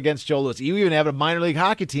matched up against Joe Louis. You even have a minor league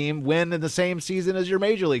hockey team win in the same season as your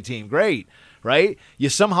major league team. Great, right? You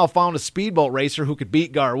somehow found a speedboat racer who could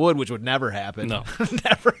beat Garwood, which would never happen. No.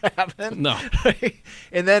 Never happen. No. Right?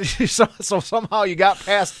 And then so somehow you got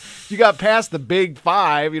past the big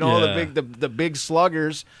five, Yeah. the big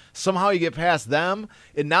sluggers. Somehow you get past them,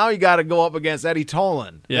 and now you got to go up against Eddie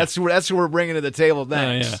Tolan. Yeah. That's who we're bringing to the table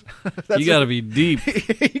next. Yeah. You got to be deep.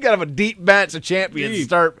 You got to have a deep bench of champions to Deep.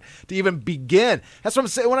 start to even begin. That's what I'm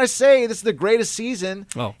saying. When I say this is the greatest season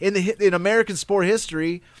Oh. in American sport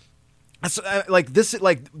history, that's that's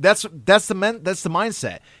the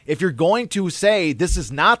mindset. If you're going to say this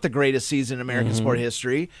is not the greatest season in American sport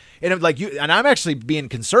history, and I'm actually being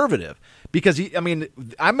conservative because you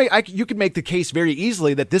could make the case very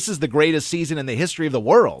easily that this is the greatest season in the history of the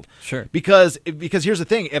world. Sure. Because here's the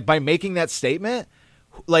thing: by making that statement,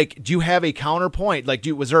 like, do you have a counterpoint? Like,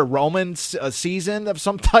 was there a Roman season of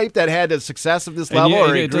some type that had a success of this level?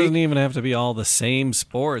 Or it doesn't even have to be all the same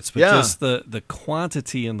sports, but just the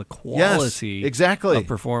quantity and the quality exactly. of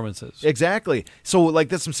performances. Exactly. So, like,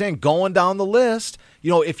 that's what I'm saying. Going down the list,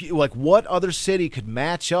 if you like, what other city could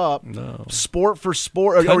match up sport for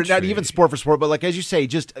sport, or not Country. even sport for sport, but like as you say,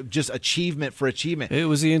 just achievement for achievement. It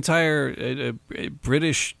was the entire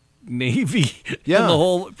British Navy Yeah. and the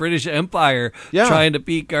whole British Empire Yeah. trying to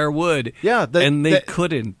beat Garwood. Yeah, and they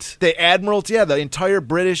couldn't. The Admiralty, the entire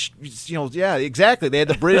British, exactly. They had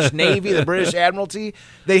the British Navy, the British Admiralty.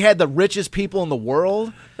 They had the richest people in the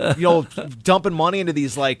world, dumping money into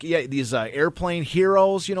these airplane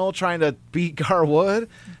heroes, trying to beat Garwood.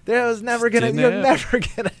 You're never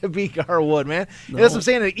gonna beat Garwood, man. And that's what I'm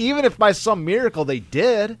saying. Even if by some miracle they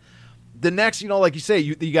did. The next, like you say,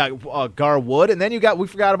 you got Garwood, and then we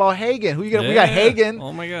forgot about Hagen. We got Hagen.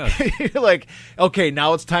 Oh my God! You're like, okay,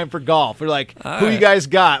 now it's time for golf. We're like, who you guys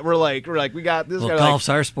got? We're like, we got this guy. Golf's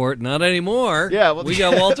our sport, not anymore. Yeah, we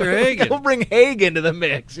got Walter Hagen. We'll bring Hagen to the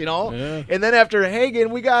mix, Yeah. And then after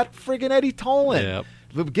Hagen, we got freaking Eddie Tolan. Yep.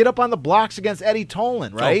 We get up on the blocks against Eddie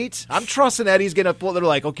Tolan, right? I'm trusting Eddie's going to. They're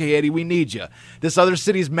like, okay, Eddie, we need you. This other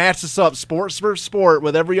city's matched us up, sport for sport,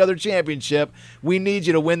 with every other championship. We need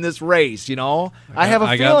you to win this race. I have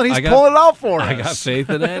a feeling he's pulling it out for us. I got faith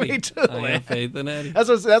in Eddie. Me too, I man. got faith in Eddie. That's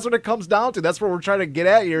what it comes down to. That's what we're trying to get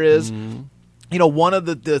at here. Is one of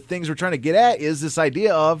the things we're trying to get at is this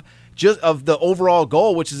idea of the overall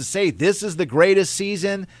goal, which is to say this is the greatest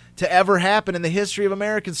season to ever happen in the history of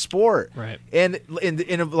American sport. Right. And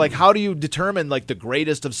like, how do you determine like the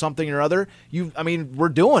greatest of something or other? We're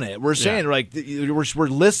doing it. We're saying we're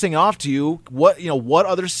listing off to you what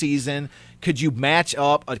other season could you match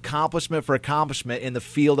up accomplishment for accomplishment in the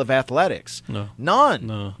field of athletics? No.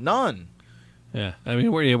 None. Yeah, I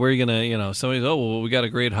mean, where are you gonna? Somebody's we got a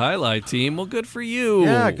great highlight team. Well, good for you.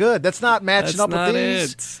 Yeah, good. That's not matching That's up not with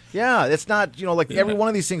these. it. Yeah, it's not. Every one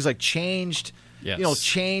of these things like changed. Yes.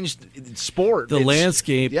 Changed sport. The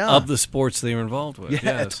landscape yeah. of the sports they were involved with.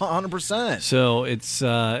 Yeah, Yes. 100%. So it's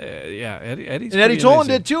Eddie's And Eddie pretty Tolan amazing.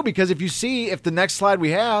 did too, because if the next slide we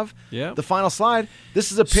have, Yeah. the final slide,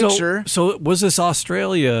 this is a picture. So was this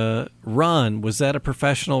Australia run? Was that a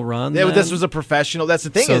professional run? Yeah, then? this was a professional. That's the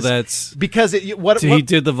thing. So is that's because he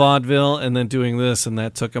did the vaudeville and then doing this, and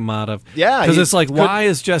that took him out of. Yeah, because it's like, why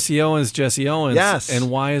is Jesse Owens Jesse Owens? Yes. And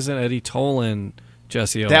why isn't Eddie Tolan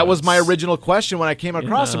Jesse Owens? That was my original question when I came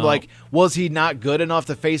across him. know. Like, was he not good enough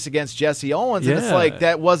to face against Jesse Owens? And it's Yeah. like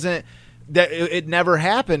that wasn't. That it never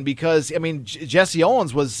happened because Jesse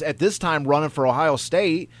Owens was at this time running for Ohio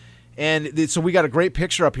State, and so we got a great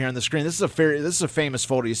picture up here on the screen. This is a famous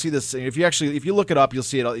photo. You see this if you look it up, you'll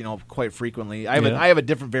see it quite frequently. I have a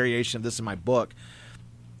different variation of this in my book,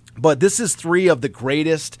 but this is three of the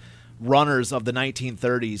greatest runners of the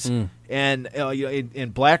 1930s, and in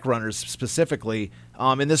black runners specifically.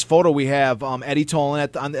 In this photo, we have Eddie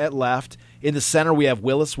Tolan at left. In the center, we have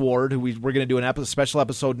Willis Ward, who we're going to do a special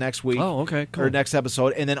episode next week. Oh, okay, cool. Or next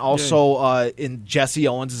episode, and then also in Jesse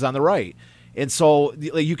Owens is on the right. And so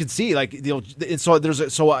you can see, and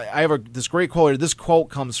so I have this great quote. This quote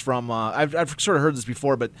comes from I've sort of heard this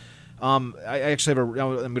before, but I actually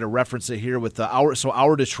I'm going to reference it here with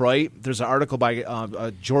Our Detroit. There's an article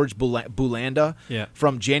by George Bulanda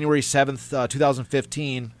from January 7th,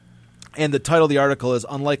 2015. And the title of the article is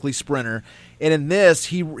 "Unlikely Sprinter," and in this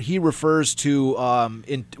he refers to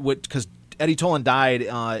because Eddie Tolan died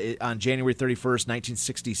on January 31st,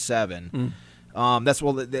 1967. That's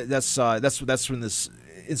when this.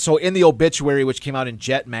 And so in the obituary, which came out in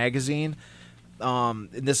Jet magazine, and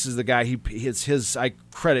this is the guy. I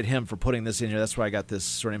credit him for putting this in here. That's why I got this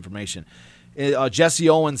sort of information. Jesse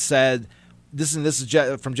Owens said, "This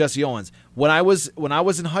is from Jesse Owens. When I was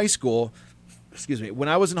in high school." Excuse me. When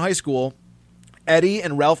I was in high school, Eddie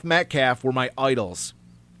and Ralph Metcalf were my idols.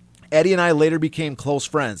 Eddie and I later became close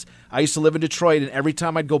friends. I used to live in Detroit, and every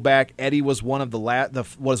time I'd go back, Eddie was one of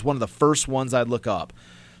the first ones I'd look up.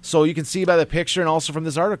 So you can see by the picture and also from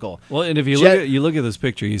this article. Well, and if you look at this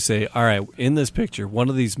picture, you say, all right, in this picture, one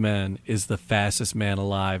of these men is the fastest man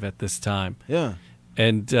alive at this time. Yeah.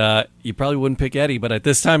 And you probably wouldn't pick Eddie, but at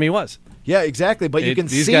this time he was. Yeah, exactly. But you can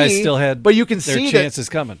these see guys still had but you can their see chances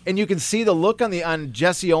coming. And you can see the look on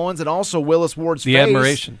Jesse Owens and also Willis Ward's the face.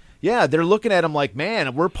 admiration. Yeah, they're looking at him like,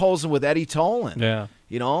 man, we're posing with Eddie Tolan. Yeah.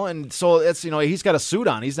 And so it's, he's got a suit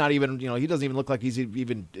on. He's not even, he doesn't even look like he's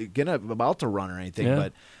even about to run or anything. Yeah.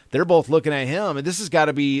 But they're both looking at him, and this is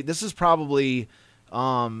probably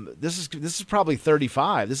 35. This is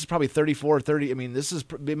probably 34, 30. I mean,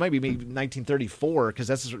 it might be maybe 1934 because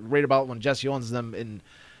that's right about when Jesse Owens and them and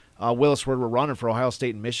Willis Ward were running for Ohio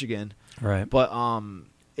State and Michigan. Right. But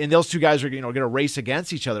and those two guys are going to race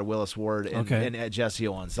against each other, Willis Ward and Jesse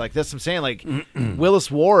Owens. Like that's what I'm saying. Like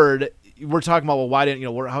Willis Ward, we're talking about, well, why didn't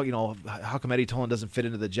how come Eddie Tolan doesn't fit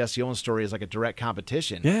into the Jesse Owens story as like a direct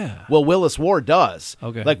competition? Yeah. Well, Willis Ward does.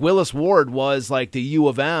 Okay. Like Willis Ward was like the U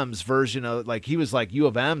of M's version of, like, he was like U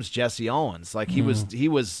of M's Jesse Owens. Like he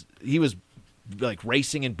was like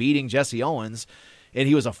racing and beating Jesse Owens. And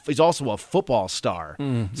he's also a football star.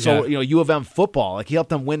 So, U of M football, like he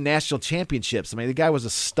helped them win national championships. I mean, the guy was a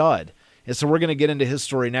stud. And so we're going to get into his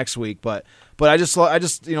story next week. But I just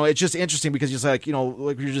it's just interesting because it's like,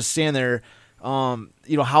 like you're just saying there,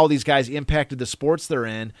 how these guys impacted the sports they're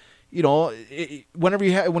in. Whenever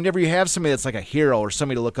you have somebody that's like a hero or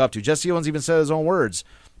somebody to look up to, Jesse Owens even said his own words.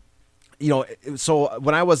 So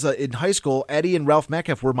when I was in high school, Eddie and Ralph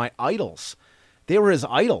Metcalf were my idols. They were his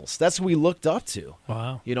idols. That's who we looked up to.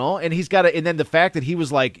 Wow. And he's got and then the fact that he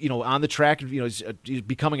was like, on the track, he's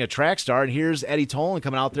becoming a track star, and here's Eddie Tolan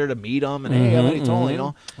coming out there to meet him, and hey, I'm Eddie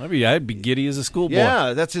Tolan, I'd be giddy as a schoolboy.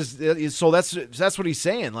 Yeah, that's his. So that's what he's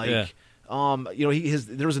saying. Like,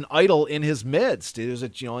 there was an idol in his midst. There was a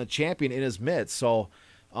champion in his midst. So,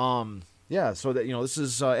 so that this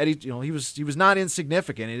is Eddie. He was not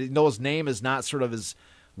insignificant. And his name is not sort of as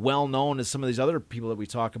well known as some of these other people that we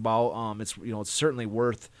talk about. It's certainly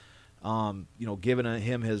worth giving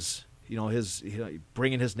him his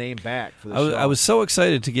bringing his name back for the show. I was so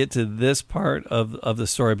excited to get to this part of the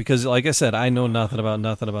story because, like I said, I know nothing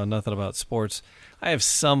about sports. I have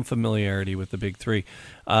some familiarity with the big three,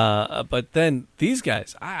 but then these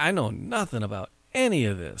guys, I know nothing about any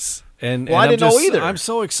of this. And I didn't know either. I'm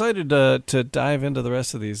so excited to dive into the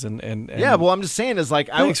rest of these. And yeah, well, I'm just saying is like,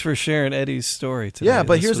 thanks for sharing Eddie's story today. Yeah,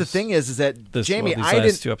 but here's the thing is that Jamie,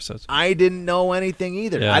 I didn't know anything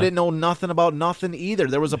either. Yeah. I didn't know nothing about nothing either.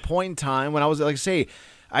 There was a point in time when I was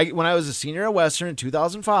when I was a senior at Western in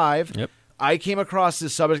 2005. Yep. I came across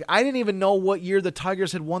this subject. I didn't even know what year the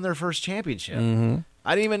Tigers had won their first championship. Mm-hmm.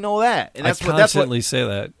 I didn't even know that. And I constantly say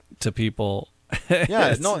that to people. But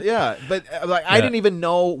I didn't even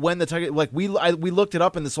know when the Tiger, like we looked it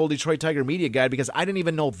up in this old Detroit Tiger media guide because I didn't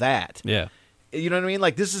even know that. Yeah, you know what I mean?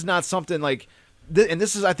 Like this is not something like, and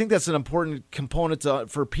this is, I think that's an important component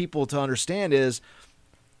for people to understand is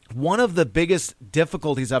one of the biggest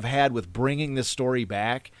difficulties I've had with bringing this story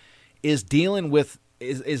back is dealing with I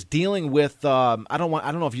don't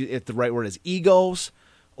know if the right word is egos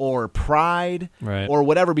or pride, right, or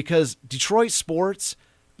whatever, because Detroit sports,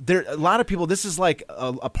 a lot of people, this is like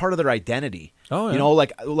a part of their identity. Oh, yeah.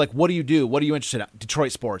 Like what do you do? What are you interested in?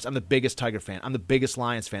 Detroit sports. I'm the biggest Tiger fan. I'm the biggest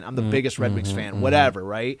Lions fan. I'm the biggest Red Wings fan. Whatever,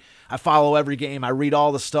 right? I follow every game. I read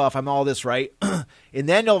all the stuff. I'm all this, right? And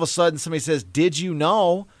then all of a sudden somebody says, did you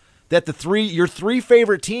know that your three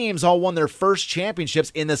favorite teams all won their first championships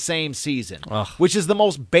in the same season? Ugh. Which is the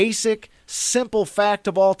most basic, simple fact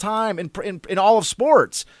of all time in all of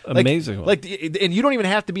sports. Amazing. And you don't even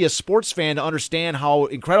have to be a sports fan to understand how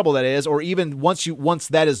incredible that is, or even once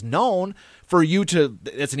that is known for you to,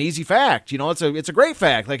 it's an easy fact. It's a great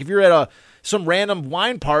fact. Like if you're at some random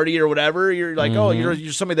wine party or whatever, you're like, oh, you're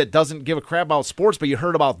somebody that doesn't give a crap about sports, but you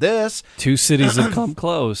heard about this. Two cities have come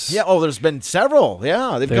close. Yeah. Oh, there's been several.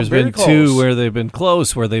 Yeah, there's been close. Two where they've been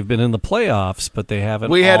close, where they've been in the playoffs, but they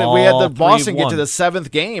haven't. We had the Boston won. get to the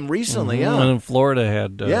seventh game recently. Yeah, and Florida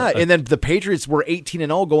had. And then the Patriots were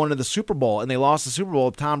 18-0 going into the Super Bowl, and they lost the Super Bowl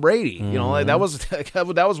with Tom Brady. That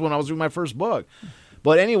was when I was doing my first book.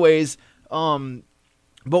 But anyways, but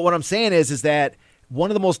what I'm saying is that one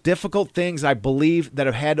of the most difficult things I believe that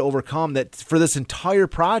I've had to overcome that for this entire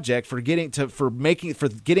project, for getting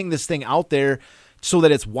this thing out there so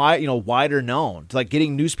that it's wider known, like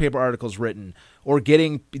getting newspaper articles written or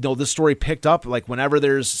getting this story picked up, like whenever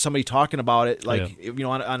there's somebody talking about it, like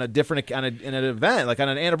on a different in an event, like on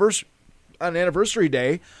an anniversary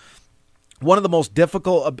day. one of the most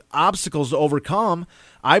difficult obstacles to overcome,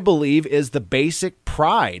 I believe, is the basic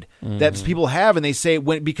pride that people have, and they say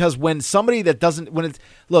because when somebody that doesn't when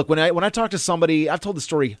I talk to somebody, I've told the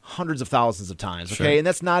story hundreds of thousands of times, okay, and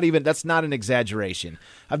that's not an exaggeration.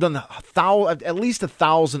 I've done at least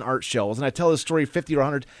 1,000 art shows, and I tell this story 50 or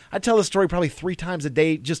 100. I tell this story probably 3 times a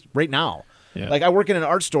day just right now. Yeah. Like I work in an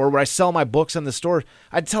art store where I sell my books in the store.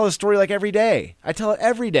 I tell a story like every day. I tell it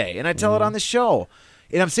every day, and I tell it on the show.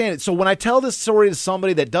 And I'm saying it. So when I tell this story to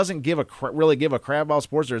somebody that doesn't really give a crap about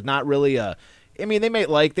sports, there's not really they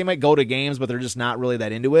might go to games, but they're just not really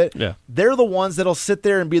that into it. Yeah. They're the ones that'll sit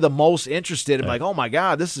there and be the most interested and like, oh my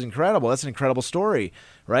God, this is incredible. That's an incredible story.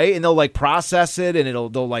 Right. And they'll like process it, and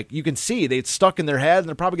they'll like, you can see it's stuck in their head, and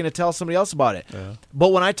they're probably going to tell somebody else about it. Yeah. But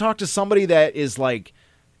when I talk to somebody that is like,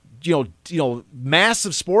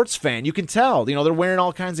 massive sports fan, you can tell, they're wearing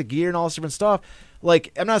all kinds of gear and all this different stuff.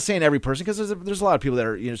 Like, I'm not saying every person, because there's a lot of people that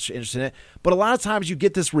are interested in it, but a lot of times you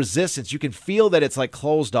get this resistance. You can feel that it's like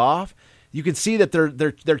closed off. You can see that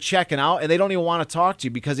they're checking out, and they don't even want to talk to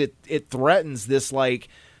you because it threatens this, like,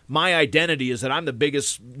 my identity is that I'm the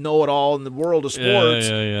biggest know-it-all in the world of sports,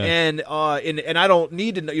 and I don't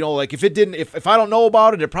need to know. Like if I don't know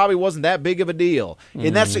about it, it probably wasn't that big of a deal.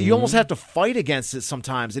 And that's you almost have to fight against it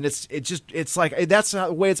sometimes, and it's like that's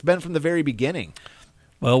the way it's been from the very beginning.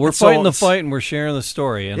 Well, we're fighting the fight, and we're sharing the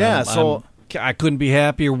story. And I couldn't be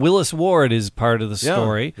happier. Willis Ward is part of the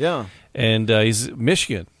story. Yeah. And he's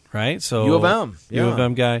Michigan, right? So U of M. U of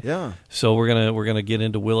M guy. Yeah. So we're gonna get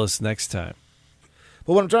into Willis next time.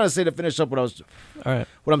 But what I'm trying to say to finish up all right.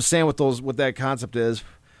 What I'm saying with that concept is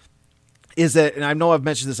that, and I know I've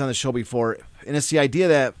mentioned this on the show before, and it's the idea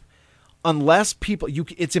that unless people,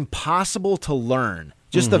 it's impossible to learn.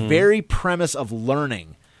 Just the very premise of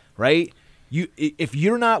learning, right? If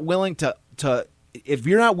you're not willing to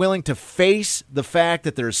face the fact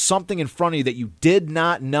that there's something in front of you that you did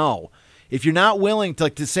not know, if you're not willing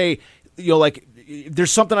to say,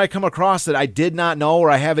 there's something I come across that I did not know,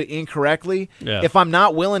 or I have it incorrectly, if I'm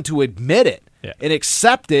not willing to admit it and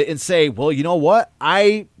accept it and say, well, you know what,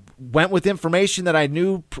 I went with information that I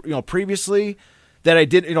knew previously that I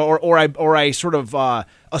didn't, or I sort of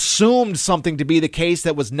assumed something to be the case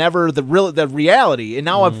that was never the reality, and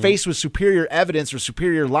now I'm faced with superior evidence or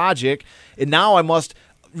superior logic, and now I must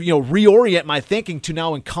reorient my thinking to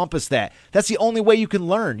now encompass that. That's the only way you can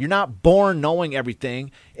learn. You're not born knowing everything,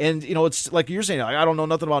 and it's like you're saying, like, I don't know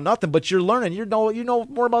nothing about nothing, but you're learning. You know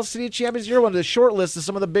more about the City of Champions. You're one of the short list of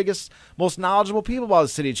some of the biggest, most knowledgeable people about the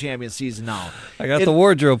City of Champions season now. I got the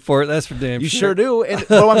wardrobe for it. That's for damn sure. You sure do.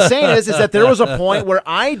 But what I'm saying is that there was a point where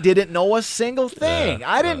I didn't know a single thing.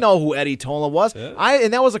 I didn't know who Eddie Tolan was. Yeah.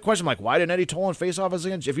 And that was a question, like, why didn't Eddie Tolan face off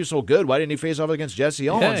against? If you're so good, why didn't he face off against Jesse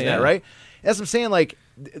Owens? Right? That's what I'm saying. Like,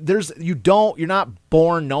 you're not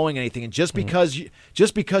born knowing anything, and just because you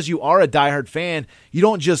are a diehard fan, you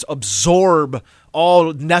don't just absorb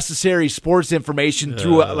all necessary sports information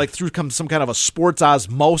through some kind of a sports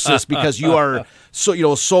osmosis because you are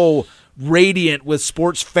so radiant with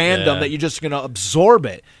sports fandom that you're just going to absorb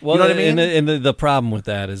it. Well, you know what I mean? And the problem with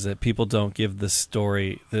that is that people don't give the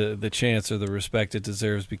story the chance or the respect it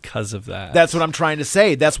deserves because of that. That's what I'm trying to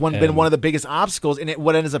say. That's been one of the biggest obstacles. And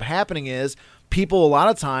what ends up happening is people a lot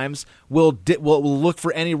of times will look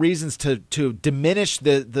for any reasons to diminish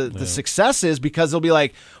the successes, because they'll be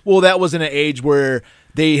like, well, that was in an age where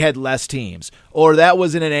they had less teams, or that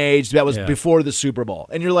was in an age that was before the Super Bowl.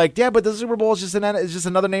 And you're like, yeah, but the Super Bowl is just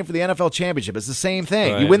another name for the NFL championship. It's the same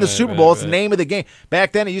thing. You win the Super Bowl, it's the name of the game.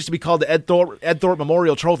 Back then, it used to be called the Ed Thorpe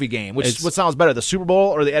Memorial Trophy Game, what sounds better, the Super Bowl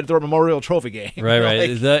or the Ed Thorpe Memorial Trophy Game? Right.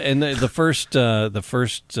 The first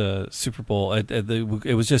Super Bowl,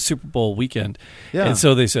 it was just Super Bowl weekend. Yeah. And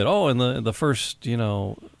so they said, and the first,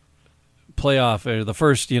 playoff, or the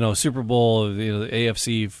first, Super Bowl, the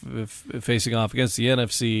AFC facing off against the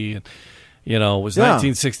NFC, and was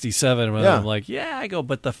 1967. And I'm like,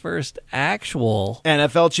 but the first actual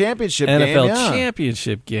NFL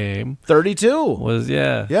championship game, 32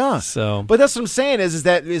 was So, but that's what I'm saying is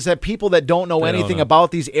that people that don't know anything about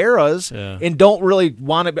these eras and don't really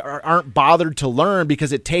aren't bothered to learn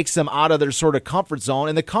because it takes them out of their sort of comfort zone,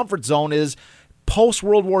 and the comfort zone is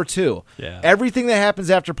post-World War II. Yeah. Everything that happens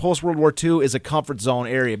after post-World War II is a comfort zone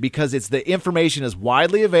area because the information is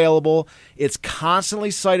widely available. It's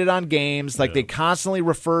constantly cited on games. Like they constantly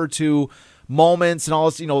refer to moments and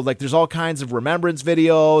all this, like there's all kinds of remembrance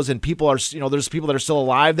videos, and there's people that are still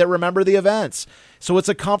alive that remember the events. So it's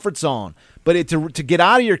a comfort zone. But to get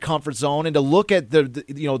out of your comfort zone and to look at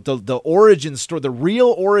the origin story, the real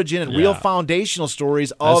origin and real foundational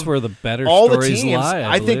stories of that's where the better all stories the teams, lie.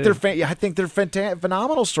 I think they're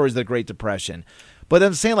phenomenal stories of the Great Depression. But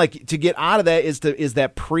I'm saying, like, to get out of that is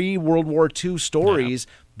that pre-World War II stories.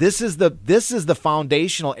 Yeah. This is the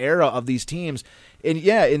foundational era of these teams, and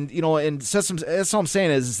that's what I'm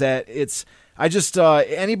saying is that it's. I just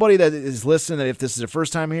anybody that is listening, that if this is their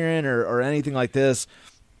first time hearing or anything like this,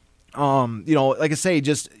 like I say,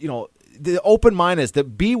 just the open mind is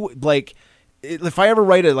that be like. If I ever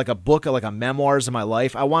write a book, like a memoirs of my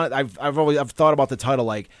life, I've thought about the title,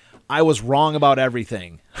 like, I was wrong about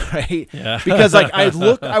everything, right? Yeah. Because like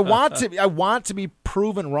I want to be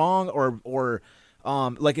proven wrong, or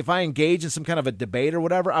like if I engage in some kind of a debate or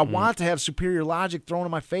whatever, I want to have superior logic thrown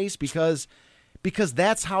in my face, because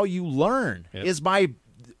that's how you learn. Yep.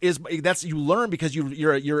 You learn because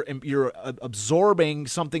you're absorbing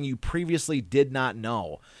something you previously did not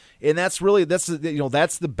know. And that's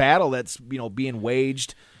the battle that's being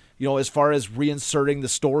waged, as far as reinserting the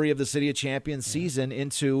story of the City of Champions season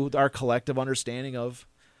into our collective understanding of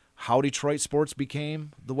how Detroit sports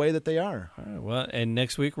became the way that they are. All right, well, and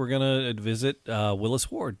next week we're going to visit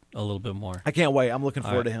Willis Ward a little bit more. I can't wait. I'm looking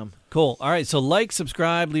forward to him. Cool. All right, so like,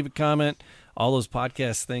 subscribe, leave a comment. All those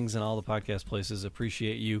podcast things and all the podcast places.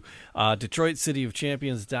 Appreciate you.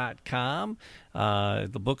 DetroitCityOfChampions.com.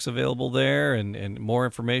 The book's available there, and more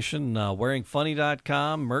information.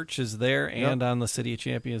 WearingFunny.com. Merch is there and on the City of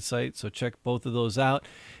Champions site. So check both of those out.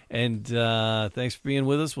 And thanks for being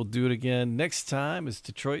with us. We'll do it again next time. It's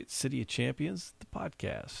Detroit City of Champions, the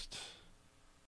podcast.